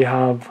yeah, we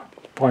have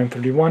volume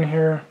 31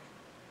 here.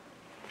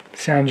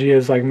 Sanji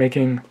is like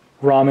making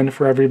ramen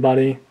for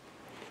everybody,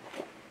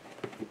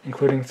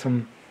 including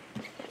some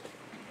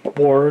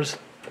wars.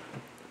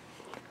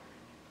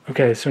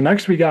 Okay, so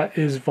next we got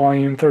is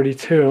volume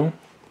 32.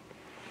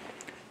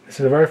 This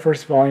is the very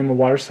first volume of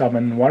Water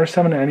 7. Water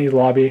 7 and Any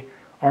Lobby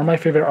are my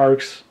favorite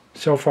arcs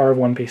so far of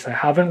One Piece. I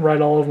haven't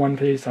read all of One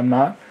Piece. I'm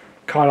not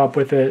caught up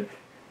with it,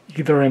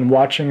 either in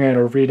watching it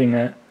or reading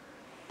it.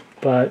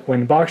 But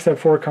when Box Set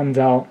 4 comes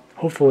out,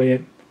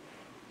 hopefully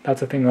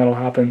that's a thing that'll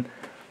happen,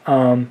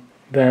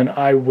 then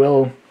I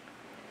will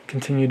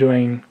continue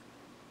doing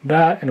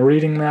that and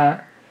reading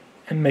that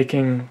and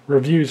making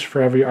reviews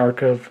for every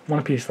arc of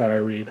One Piece that I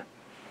read.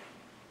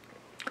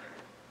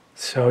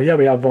 So yeah,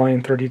 we have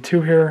volume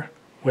 32 here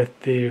with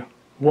the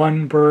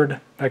one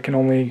bird that can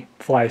only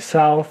fly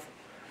south.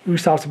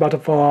 Usopp's about to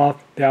fall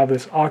off. They have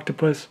this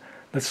octopus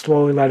that's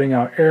slowly letting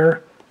out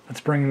air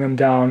that's bringing them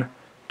down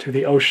to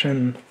the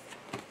ocean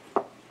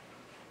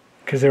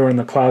because they were in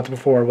the clouds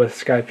before with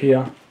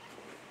Skypiea.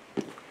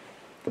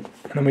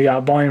 And then we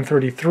got volume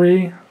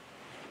 33.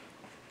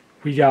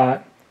 We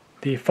got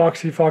the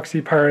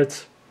Foxy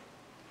Pirates,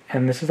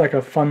 and this is like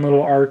a fun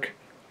little arc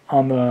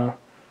on the,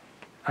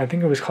 I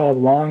think it was called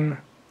Long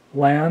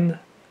Land,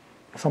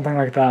 something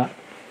like that.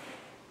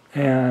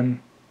 And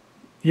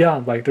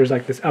yeah, like there's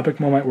like this epic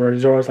moment where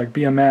Zoro's like,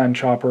 be a man,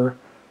 Chopper,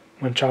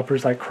 when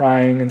Chopper's like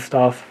crying and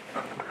stuff,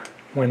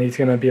 when he's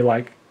gonna be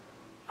like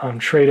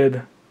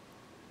traded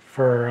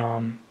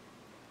for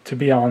to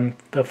be on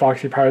the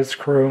Foxy Pirates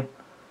crew,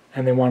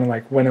 and they want to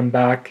like win him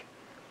back.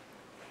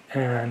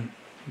 And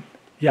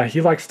yeah, he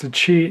likes to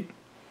cheat.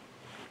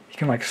 He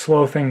can like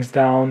slow things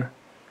down,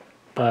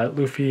 but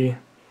Luffy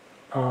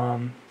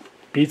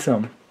beats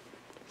him.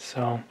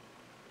 So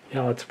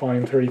yeah, that's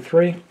volume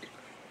 33.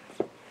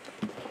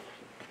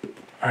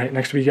 Alright,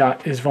 next we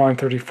got is volume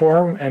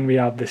 34, and we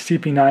have the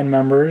CP9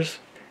 members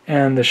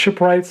and the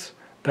shipwrights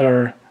that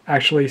are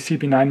actually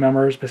CP9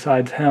 members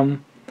besides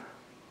him.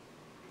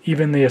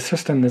 Even the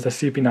assistant is a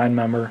CP9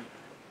 member.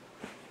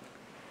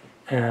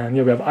 And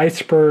yeah, we have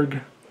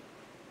Iceberg.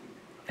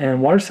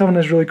 And Water 7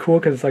 is really cool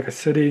because it's like a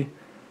city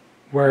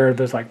where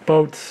there's like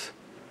boats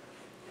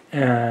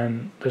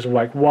and there's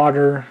like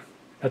water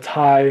that's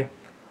high.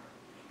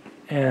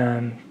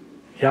 And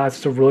yeah, it's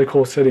just a really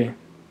cool city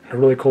and a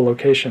really cool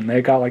location.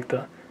 They got like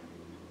the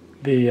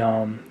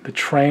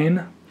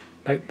train,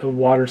 like the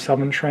Water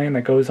 7 train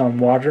that goes on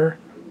water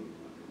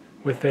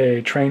with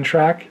a train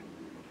track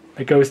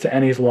that goes to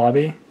Enies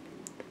Lobby.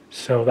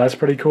 So that's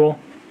pretty cool.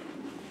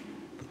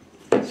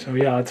 So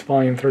yeah, it's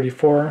volume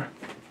 34,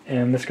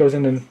 and this goes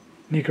into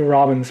Nico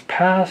Robin's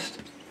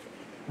past.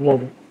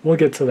 We'll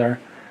get to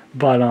there,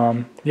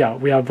 but yeah,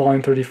 we have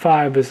volume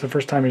 35. This is the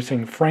first time you're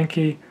seeing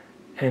Frankie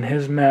and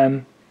his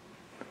men,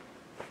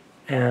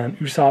 and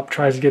Usopp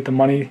tries to get the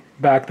money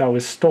back that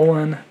was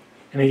stolen,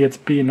 and he gets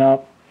beaten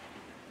up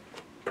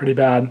pretty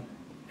bad,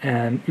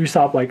 and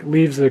Usopp like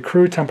leaves the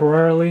crew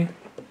temporarily,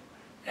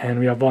 and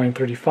we have volume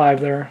 35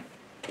 there.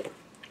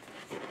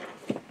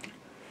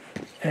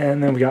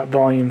 And then we got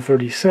volume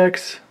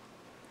 36,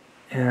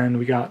 and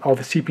we got all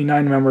the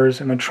CP9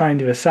 members, and they're trying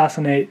to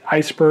assassinate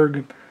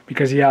Iceberg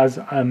because he has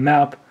a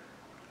map.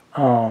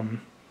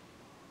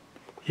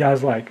 He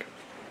has like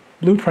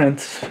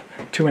blueprints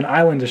to an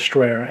island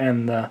destroyer,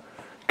 and the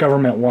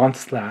government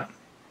wants that.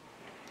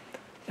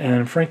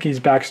 And Frankie's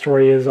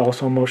backstory is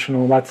also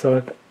emotional. That's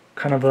a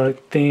kind of a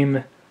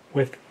theme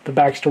with the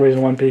backstories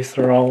in One Piece.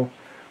 They're all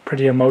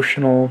pretty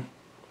emotional,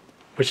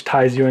 which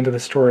ties you into the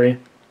story.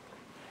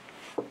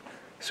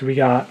 So we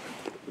got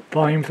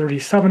volume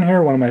 37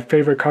 here, one of my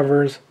favorite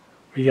covers.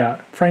 We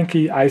got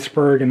Frankie,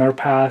 Iceberg, and their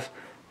past,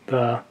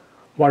 the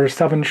Water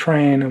 7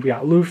 train. We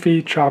got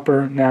Luffy,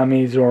 Chopper,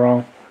 Nami,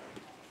 Zoro,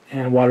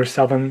 and Water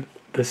 7,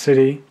 the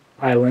city,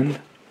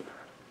 island.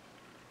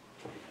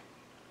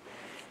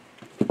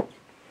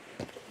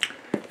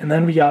 And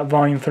then we got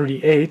volume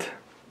 38,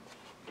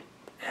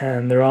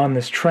 and they're on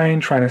this train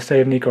trying to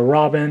save Nico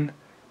Robin.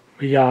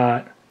 We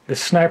got the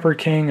Sniper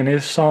King and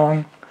his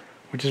song,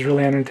 which is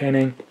really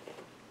entertaining.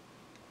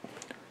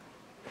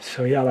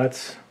 So yeah,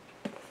 that's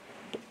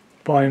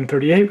volume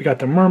 38. We got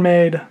the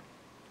mermaid,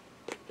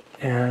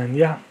 and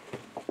yeah.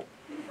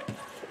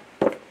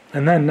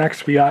 And then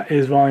next we got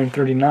is volume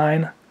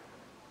 39,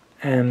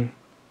 And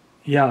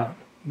yeah,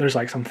 there's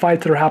like some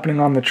fights that are happening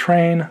on the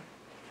train.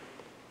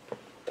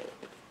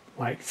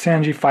 Like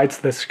Sanji fights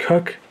this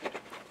cook.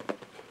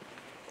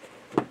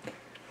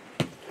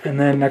 And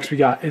then next we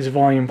got is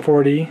volume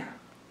 40.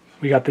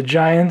 We got the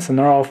giants and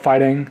they're all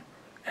fighting.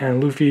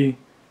 And Luffy,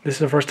 this is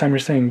the first time you're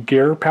seeing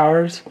gear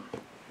powers.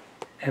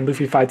 And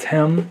Luffy fights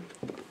him.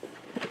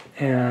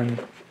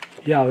 And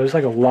yeah, there's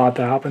like a lot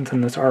that happens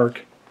in this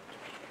arc.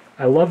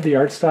 I love the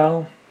art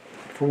style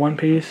for One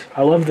Piece.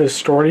 I love the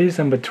stories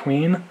in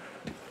between.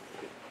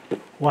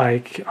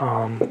 Like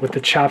with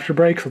the chapter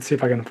breaks. Let's see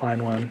if I can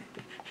find one.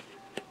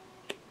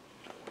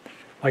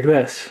 Like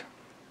this.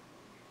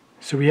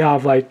 So we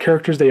have like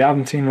characters that you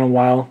haven't seen in a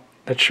while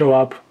that show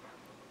up.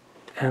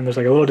 And there's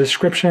like a little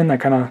description that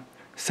kind of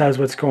says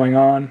what's going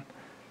on.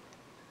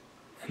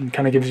 And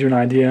kind of gives you an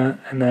idea.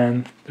 And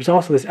then there's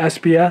also this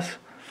SBS,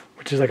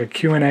 which is like a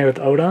Q&A with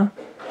Oda.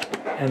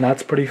 And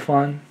that's pretty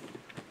fun.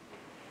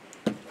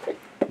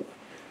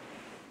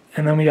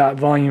 And then we got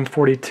volume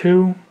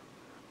 42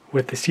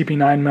 with the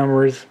CP9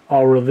 members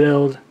all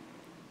revealed.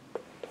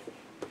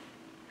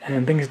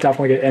 And things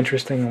definitely get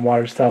interesting in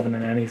Water 7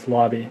 and Annie's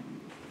lobby.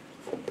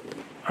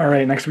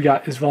 Alright, next we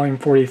got is volume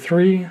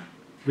 43.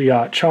 We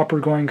got Chopper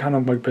going kind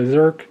of like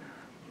berserk.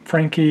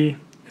 Frankie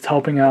is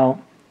helping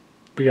out.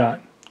 We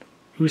got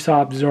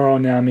Usopp, Zoro,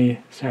 Nami,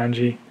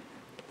 Sanji.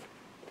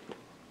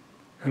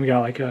 And we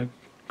got like a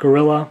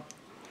gorilla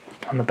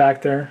on the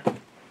back there.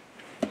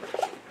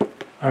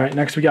 Alright,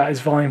 next we got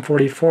is volume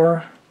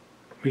 44.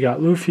 We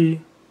got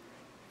Luffy.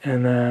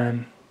 And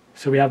then,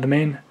 so we have the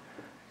main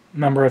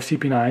member of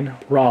CP9,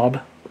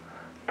 Rob.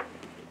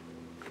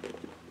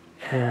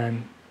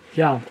 And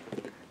yeah,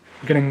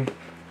 we're getting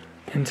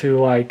into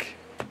like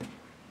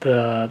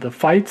the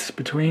fights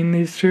between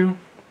these two.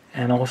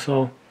 And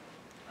also,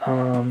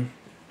 I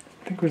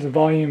think it was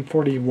volume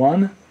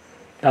 41.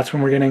 That's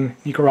when we're getting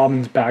Nico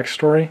Robin's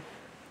backstory.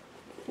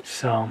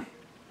 So,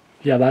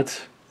 yeah,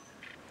 that's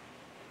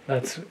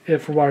it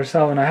for Water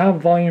 7. I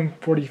have volume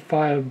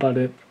 45, but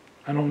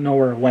I don't know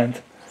where it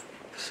went.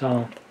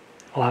 So,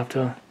 I'll have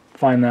to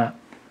find that.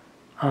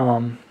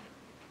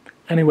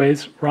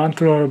 Anyways, we're on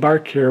Thriller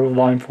Bark here with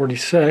volume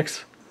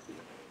 46.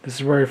 This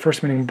is where you're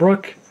first meeting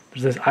Brook.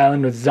 There's this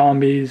island with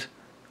zombies.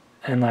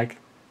 And like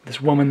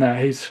this woman that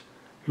hates,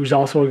 who's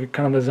also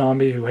kind of a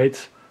zombie who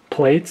hates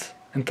plates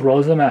and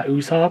throws them at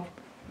Usopp.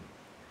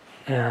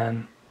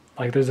 And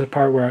like there's a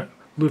part where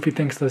Luffy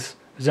thinks this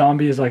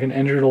zombie is like an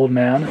injured old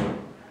man,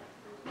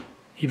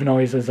 even though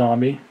he's a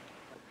zombie.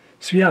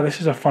 So yeah, this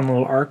is a fun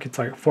little arc. It's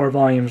like 4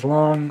 volumes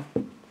long,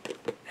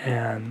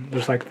 and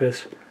there's like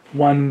this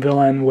one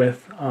villain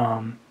with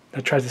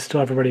that tries to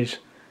steal everybody's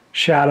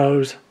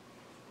shadows,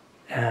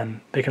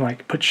 and they can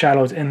like put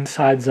shadows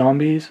inside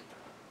zombies.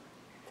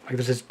 Like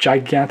there's this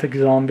gigantic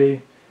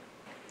zombie.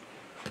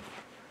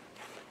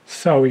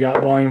 So we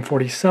got volume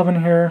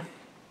 47 here.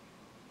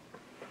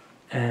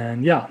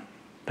 And yeah,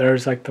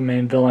 there's like the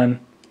main villain.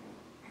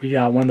 We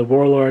got one of the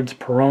warlords,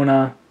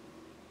 Perona.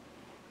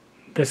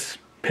 This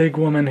pig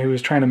woman who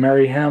was trying to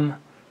marry him.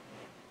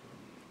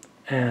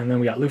 And then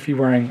we got Luffy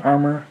wearing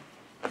armor.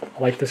 I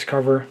like this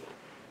cover.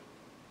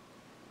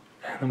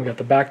 And then we got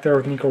the back there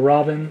with Nico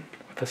Robin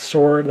with a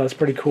sword. That's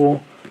pretty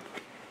cool.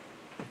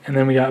 And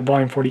then we got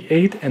volume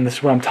 48, and this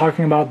is what I'm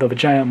talking about, the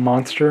giant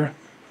monster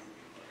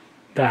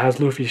that has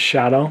Luffy's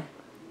shadow.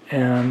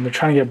 And they're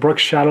trying to get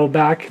Brook's shadow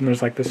back, and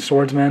there's like this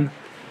swordsman.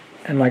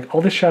 And like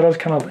all the shadows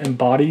kind of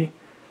embody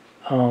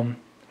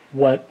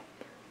what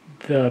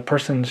the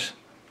person's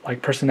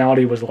like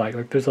personality was like.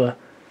 Like there's a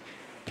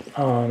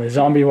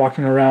zombie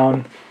walking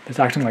around that's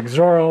acting like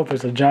Zoro.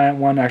 There's a giant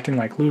one acting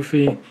like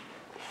Luffy. And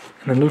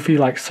then Luffy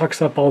like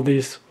sucks up all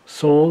these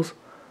souls,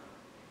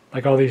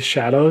 like all these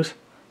shadows.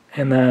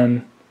 And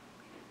then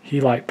he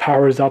like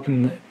powers up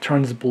and it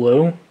turns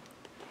blue.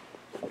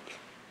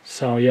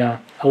 So yeah,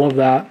 I love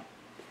that.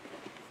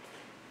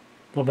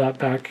 Love that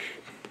back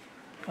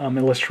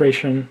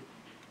illustration.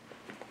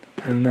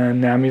 And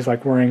then Nami's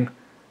like wearing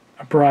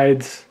a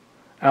bride's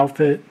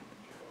outfit,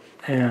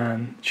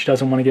 and she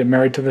doesn't want to get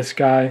married to this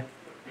guy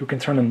who can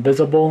turn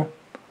invisible.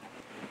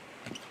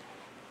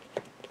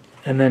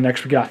 And then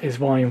next we got is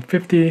volume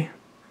 50,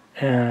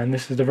 and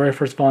this is the very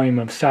first volume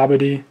of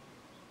Sabaody.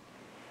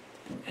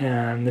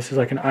 And this is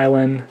like an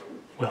island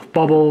with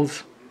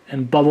bubbles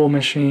and bubble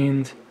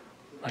machines,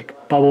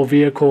 like bubble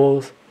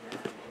vehicles.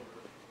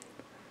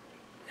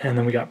 And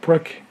then we got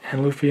Brook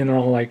and Luffy, and they're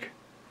all like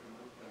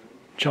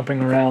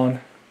jumping around.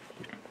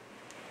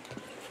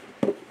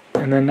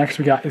 And then next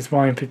we got is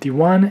volume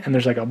 51, and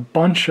there's like a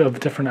bunch of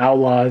different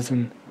outlaws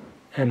and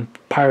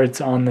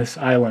pirates on this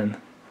island.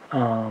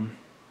 The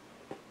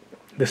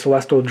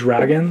celestial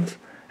dragons,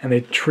 and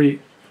they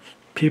treat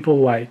people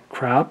like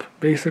crap,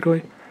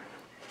 basically.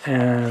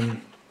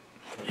 And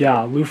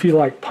yeah, Luffy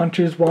like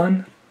punches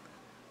one.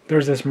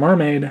 There's this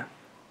mermaid,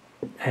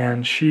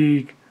 and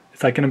she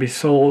is like gonna be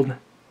sold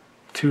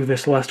to the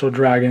celestial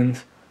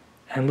dragons,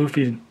 and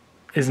Luffy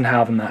isn't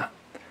having that.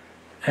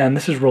 And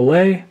this is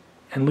Relay,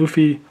 and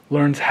Luffy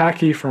learns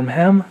Haki from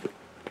him.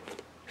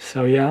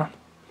 So yeah,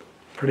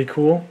 pretty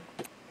cool.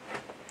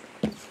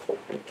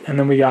 And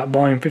then we got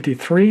volume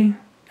 53,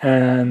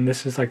 and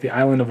this is like the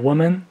Island of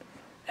Women,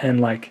 and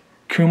like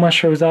Kuma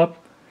shows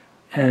up,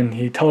 and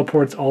he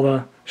teleports all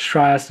the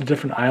Straw Hats to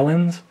different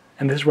islands,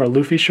 and this is where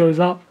Luffy shows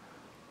up.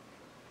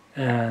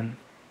 And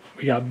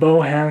we got Bo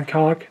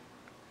Hancock,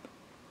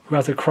 who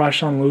has a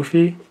crush on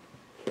Luffy.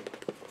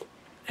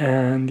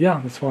 And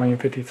yeah, that's volume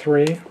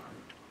 53.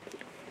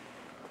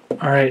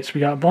 Alright, so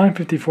we got volume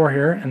 54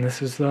 here, and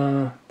this is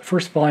the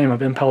first volume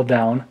of Impel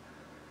Down.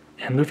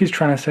 And Luffy's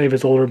trying to save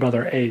his older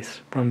brother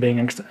Ace from being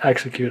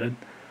executed.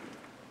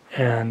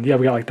 And yeah,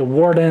 we got like the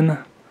warden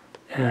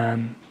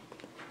and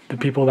the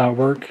people that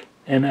work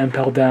in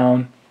Impel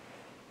Down.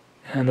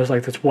 And there's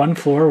like this one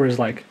floor where it's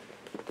like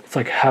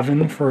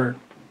heaven for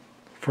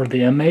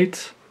the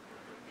inmates.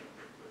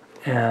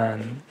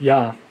 And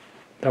yeah,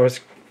 that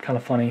was kind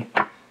of funny.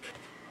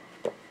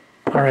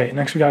 Alright,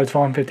 next we got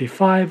volume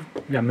 55.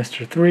 We got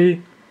Mr. 3,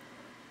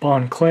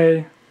 Bon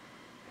Clay,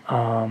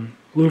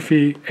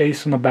 Luffy,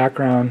 Ace in the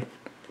background,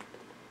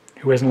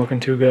 who isn't looking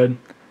too good.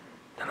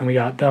 And then we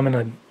got them in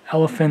an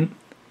elephant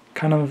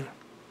kind of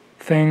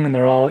thing, and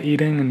they're all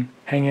eating and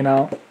hanging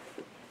out.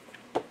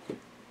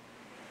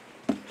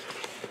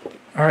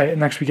 Alright,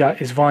 next we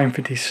got is volume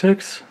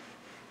 56.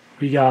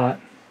 We got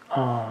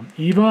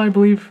Eva, I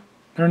believe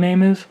their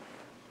name is.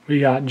 We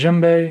got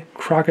Jinbei,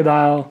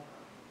 Crocodile,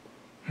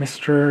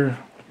 Mr.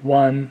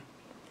 1,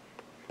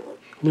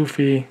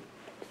 Luffy,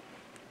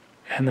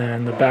 and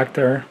then the back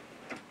there.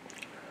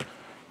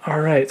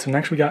 Alright, so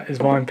next we got is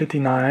volume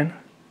 59.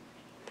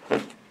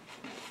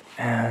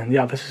 And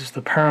yeah, this is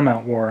the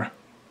Paramount War.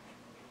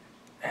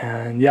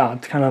 And yeah,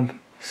 it's kind of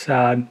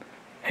sad.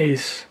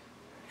 Ace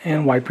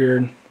and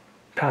Whitebeard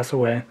pass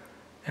away,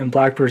 and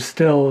Blackbeard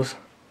steals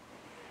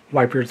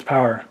Whitebeard's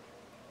power.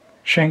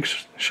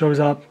 Shanks shows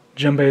up,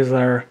 Jinbei's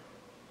there,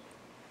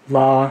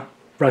 Law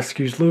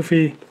rescues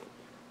Luffy,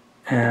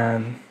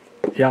 and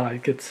yeah,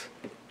 it gets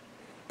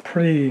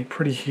pretty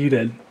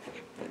heated.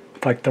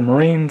 Like the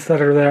Marines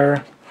that are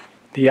there,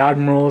 the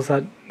Admirals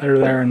that are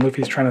there, and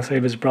Luffy's trying to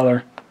save his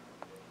brother.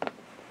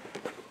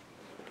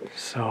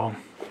 So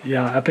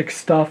yeah, epic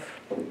stuff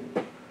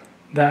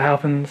that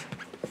happens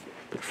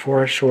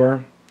for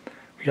sure.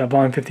 We got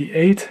volume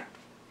 58.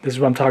 This is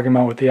what I'm talking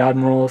about with the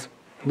Admirals.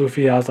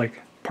 Luffy has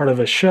like part of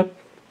a ship.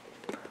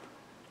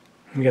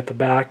 We get the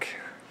back.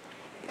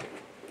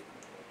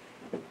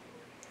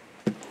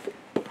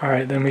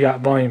 Alright, then we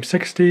got volume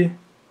 60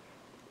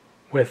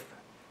 with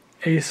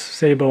Ace,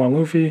 Sabo, and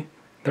Luffy.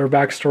 Their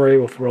backstory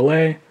with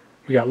Relay.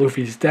 We got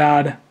Luffy's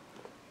dad.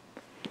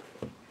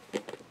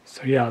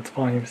 So yeah, it's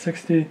volume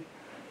 60.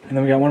 And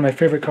then we got one of my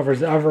favorite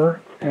covers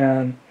ever,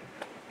 and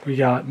we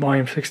got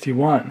volume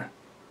 61.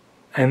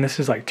 And this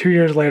is like 2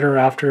 years later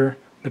after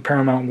the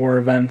Paramount War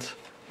events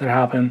that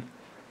happened.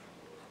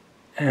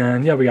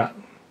 And yeah, we got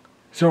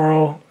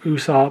Zoro,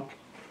 Usopp,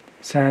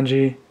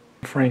 Sanji,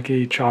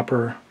 Frankie,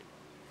 Chopper,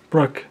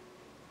 Brook,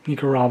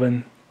 Nico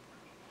Robin.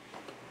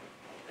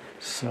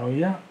 So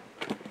yeah,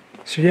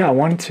 I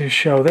wanted to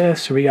show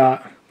this. So we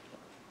got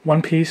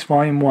One Piece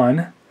Volume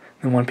 1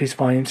 and One Piece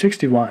Volume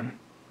 61.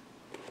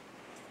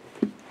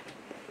 So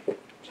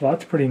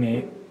that's pretty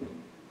neat.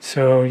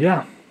 So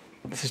yeah,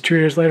 this is 2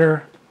 years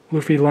later.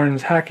 Luffy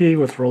learns Haki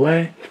with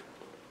Relay,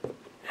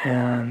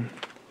 and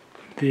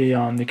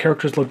the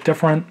characters look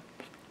different.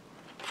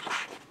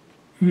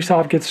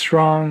 Usopp gets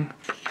strong,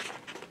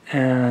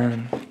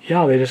 and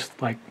yeah,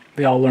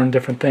 they all learn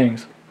different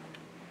things.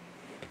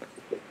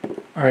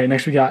 Alright,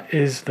 next we got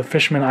is the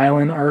Fishman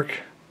Island arc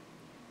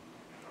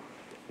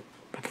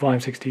with volume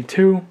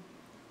 62.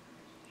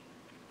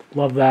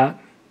 Love that.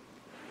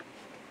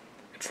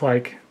 It's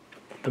like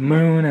the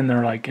moon, and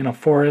they're like in a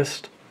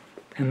forest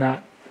in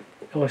that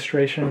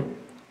illustration.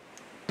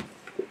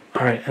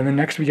 Alright, and then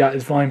next we got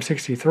is volume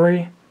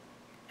 63,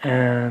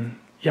 and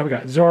yeah, we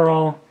got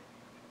Zoro,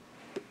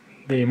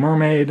 the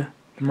mermaid,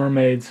 the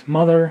mermaid's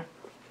mother,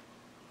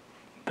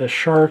 the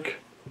shark.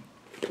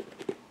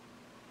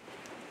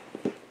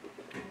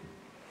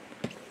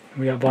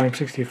 We got volume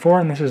 64,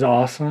 and this is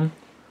awesome.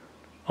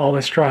 All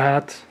the Straw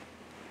Hats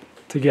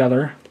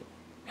together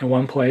in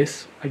one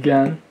place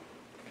again.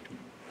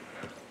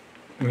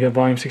 And we got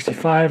volume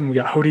 65, and we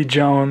got Hody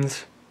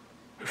Jones,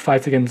 who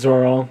fights against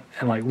Zoro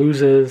and like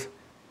loses.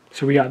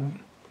 So we got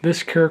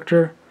this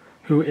character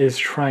who is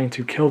trying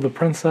to kill the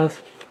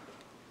princess.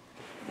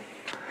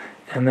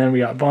 And then we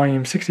got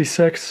volume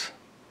 66,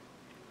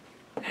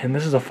 and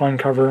this is a fun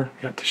cover.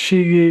 We got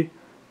Tashigi,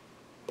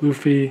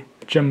 Luffy,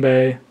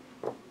 Jinbei,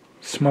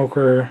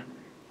 Smoker,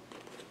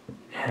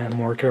 and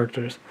more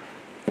characters.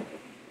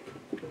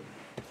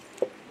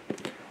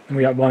 And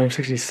we got volume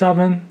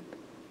 67,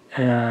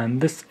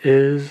 and this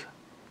is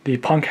the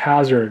Punk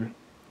Hazard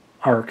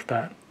arc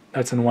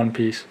that's in One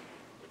Piece.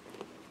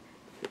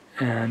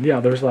 And yeah,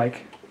 there's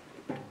like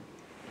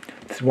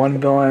this one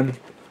villain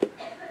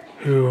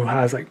who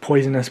has like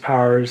poisonous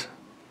powers,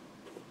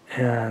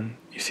 and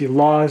you see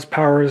Law's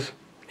powers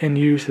in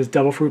use, his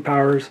devil fruit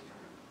powers.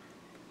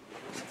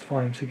 So it's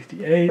volume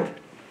 68.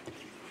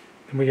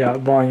 And we got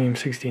volume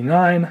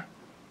 69,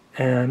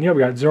 and yeah, we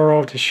got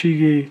Zoro,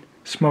 Tashigi,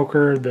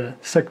 smoker, the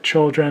sick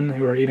children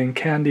who are eating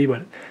candy,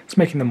 but it's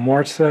making them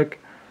more sick.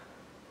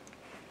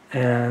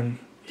 And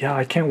yeah,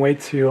 I can't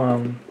wait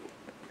to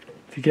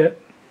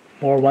get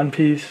more One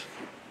Piece.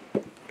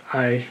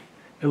 It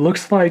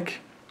looks like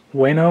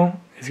Wano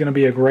is going to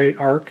be a great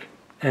arc,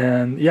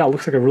 and yeah, it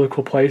looks like a really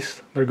cool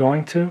place they're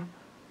going to.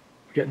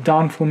 We get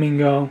Don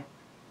Flamingo,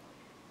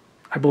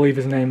 I believe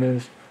his name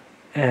is,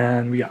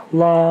 and we got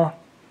Law,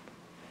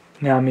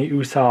 Nami,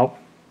 Usopp,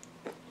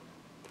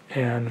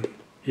 and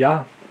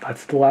yeah,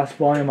 that's the last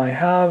volume I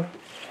have.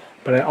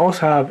 But I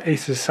also have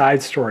Ace's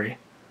side story,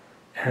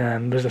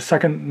 and there's a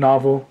second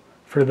novel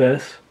for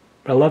this,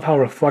 but I love how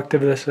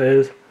reflective this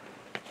is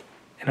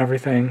and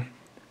everything,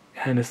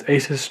 and it's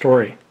Ace's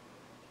story.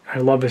 I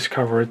love this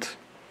cover, it's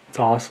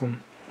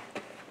awesome.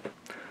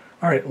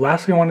 Alright,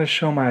 lastly I wanted to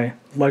show my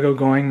Lego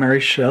Going Merry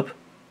ship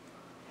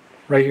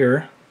right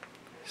here.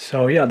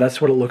 So yeah,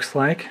 that's what it looks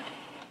like.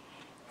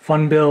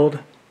 Fun build,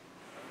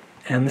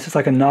 and this is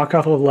like a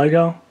knockoff of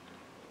Lego,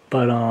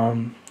 but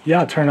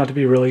yeah, it turned out to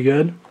be really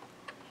good.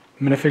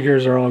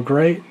 Minifigures are all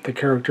great. The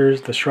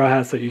characters, the straw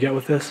hats that you get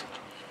with this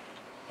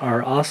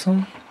are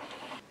awesome.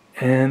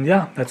 And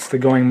yeah, that's the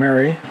Going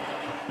Merry.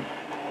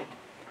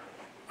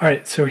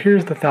 Alright, so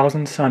here's the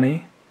Thousand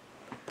Sunny,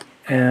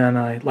 and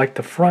I like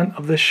the front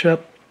of this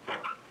ship.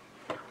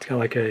 It's got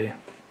like a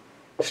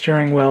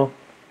steering wheel,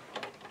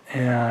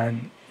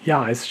 and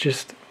yeah, it's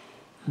just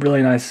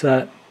really nice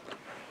set.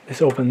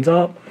 This opens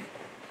up,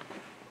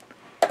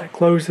 it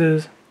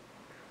closes,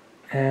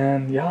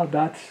 and yeah,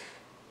 that's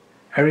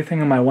everything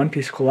in my One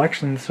Piece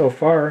collection so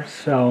far.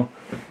 So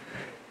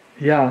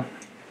yeah,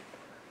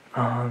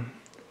 I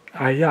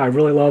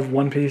really love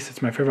One Piece.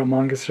 It's my favorite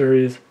manga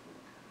series,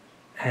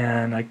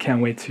 and I can't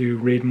wait to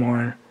read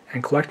more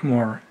and collect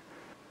more.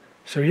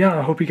 So yeah,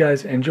 I hope you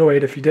guys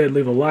enjoyed. If you did,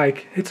 leave a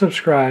like, hit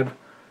subscribe,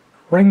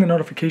 ring the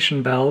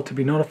notification bell to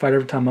be notified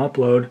every time I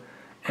upload,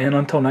 and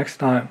until next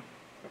time,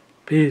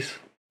 peace.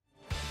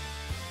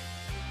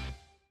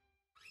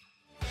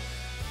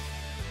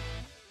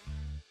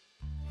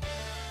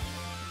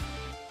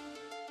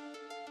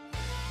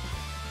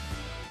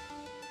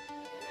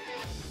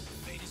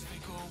 Fate is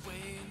fickle,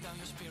 weighing down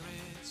your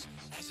spirits.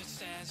 As it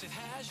stands, it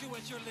has you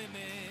at your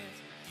limit.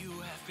 You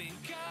have been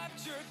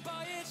captured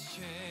by its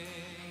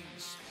chain.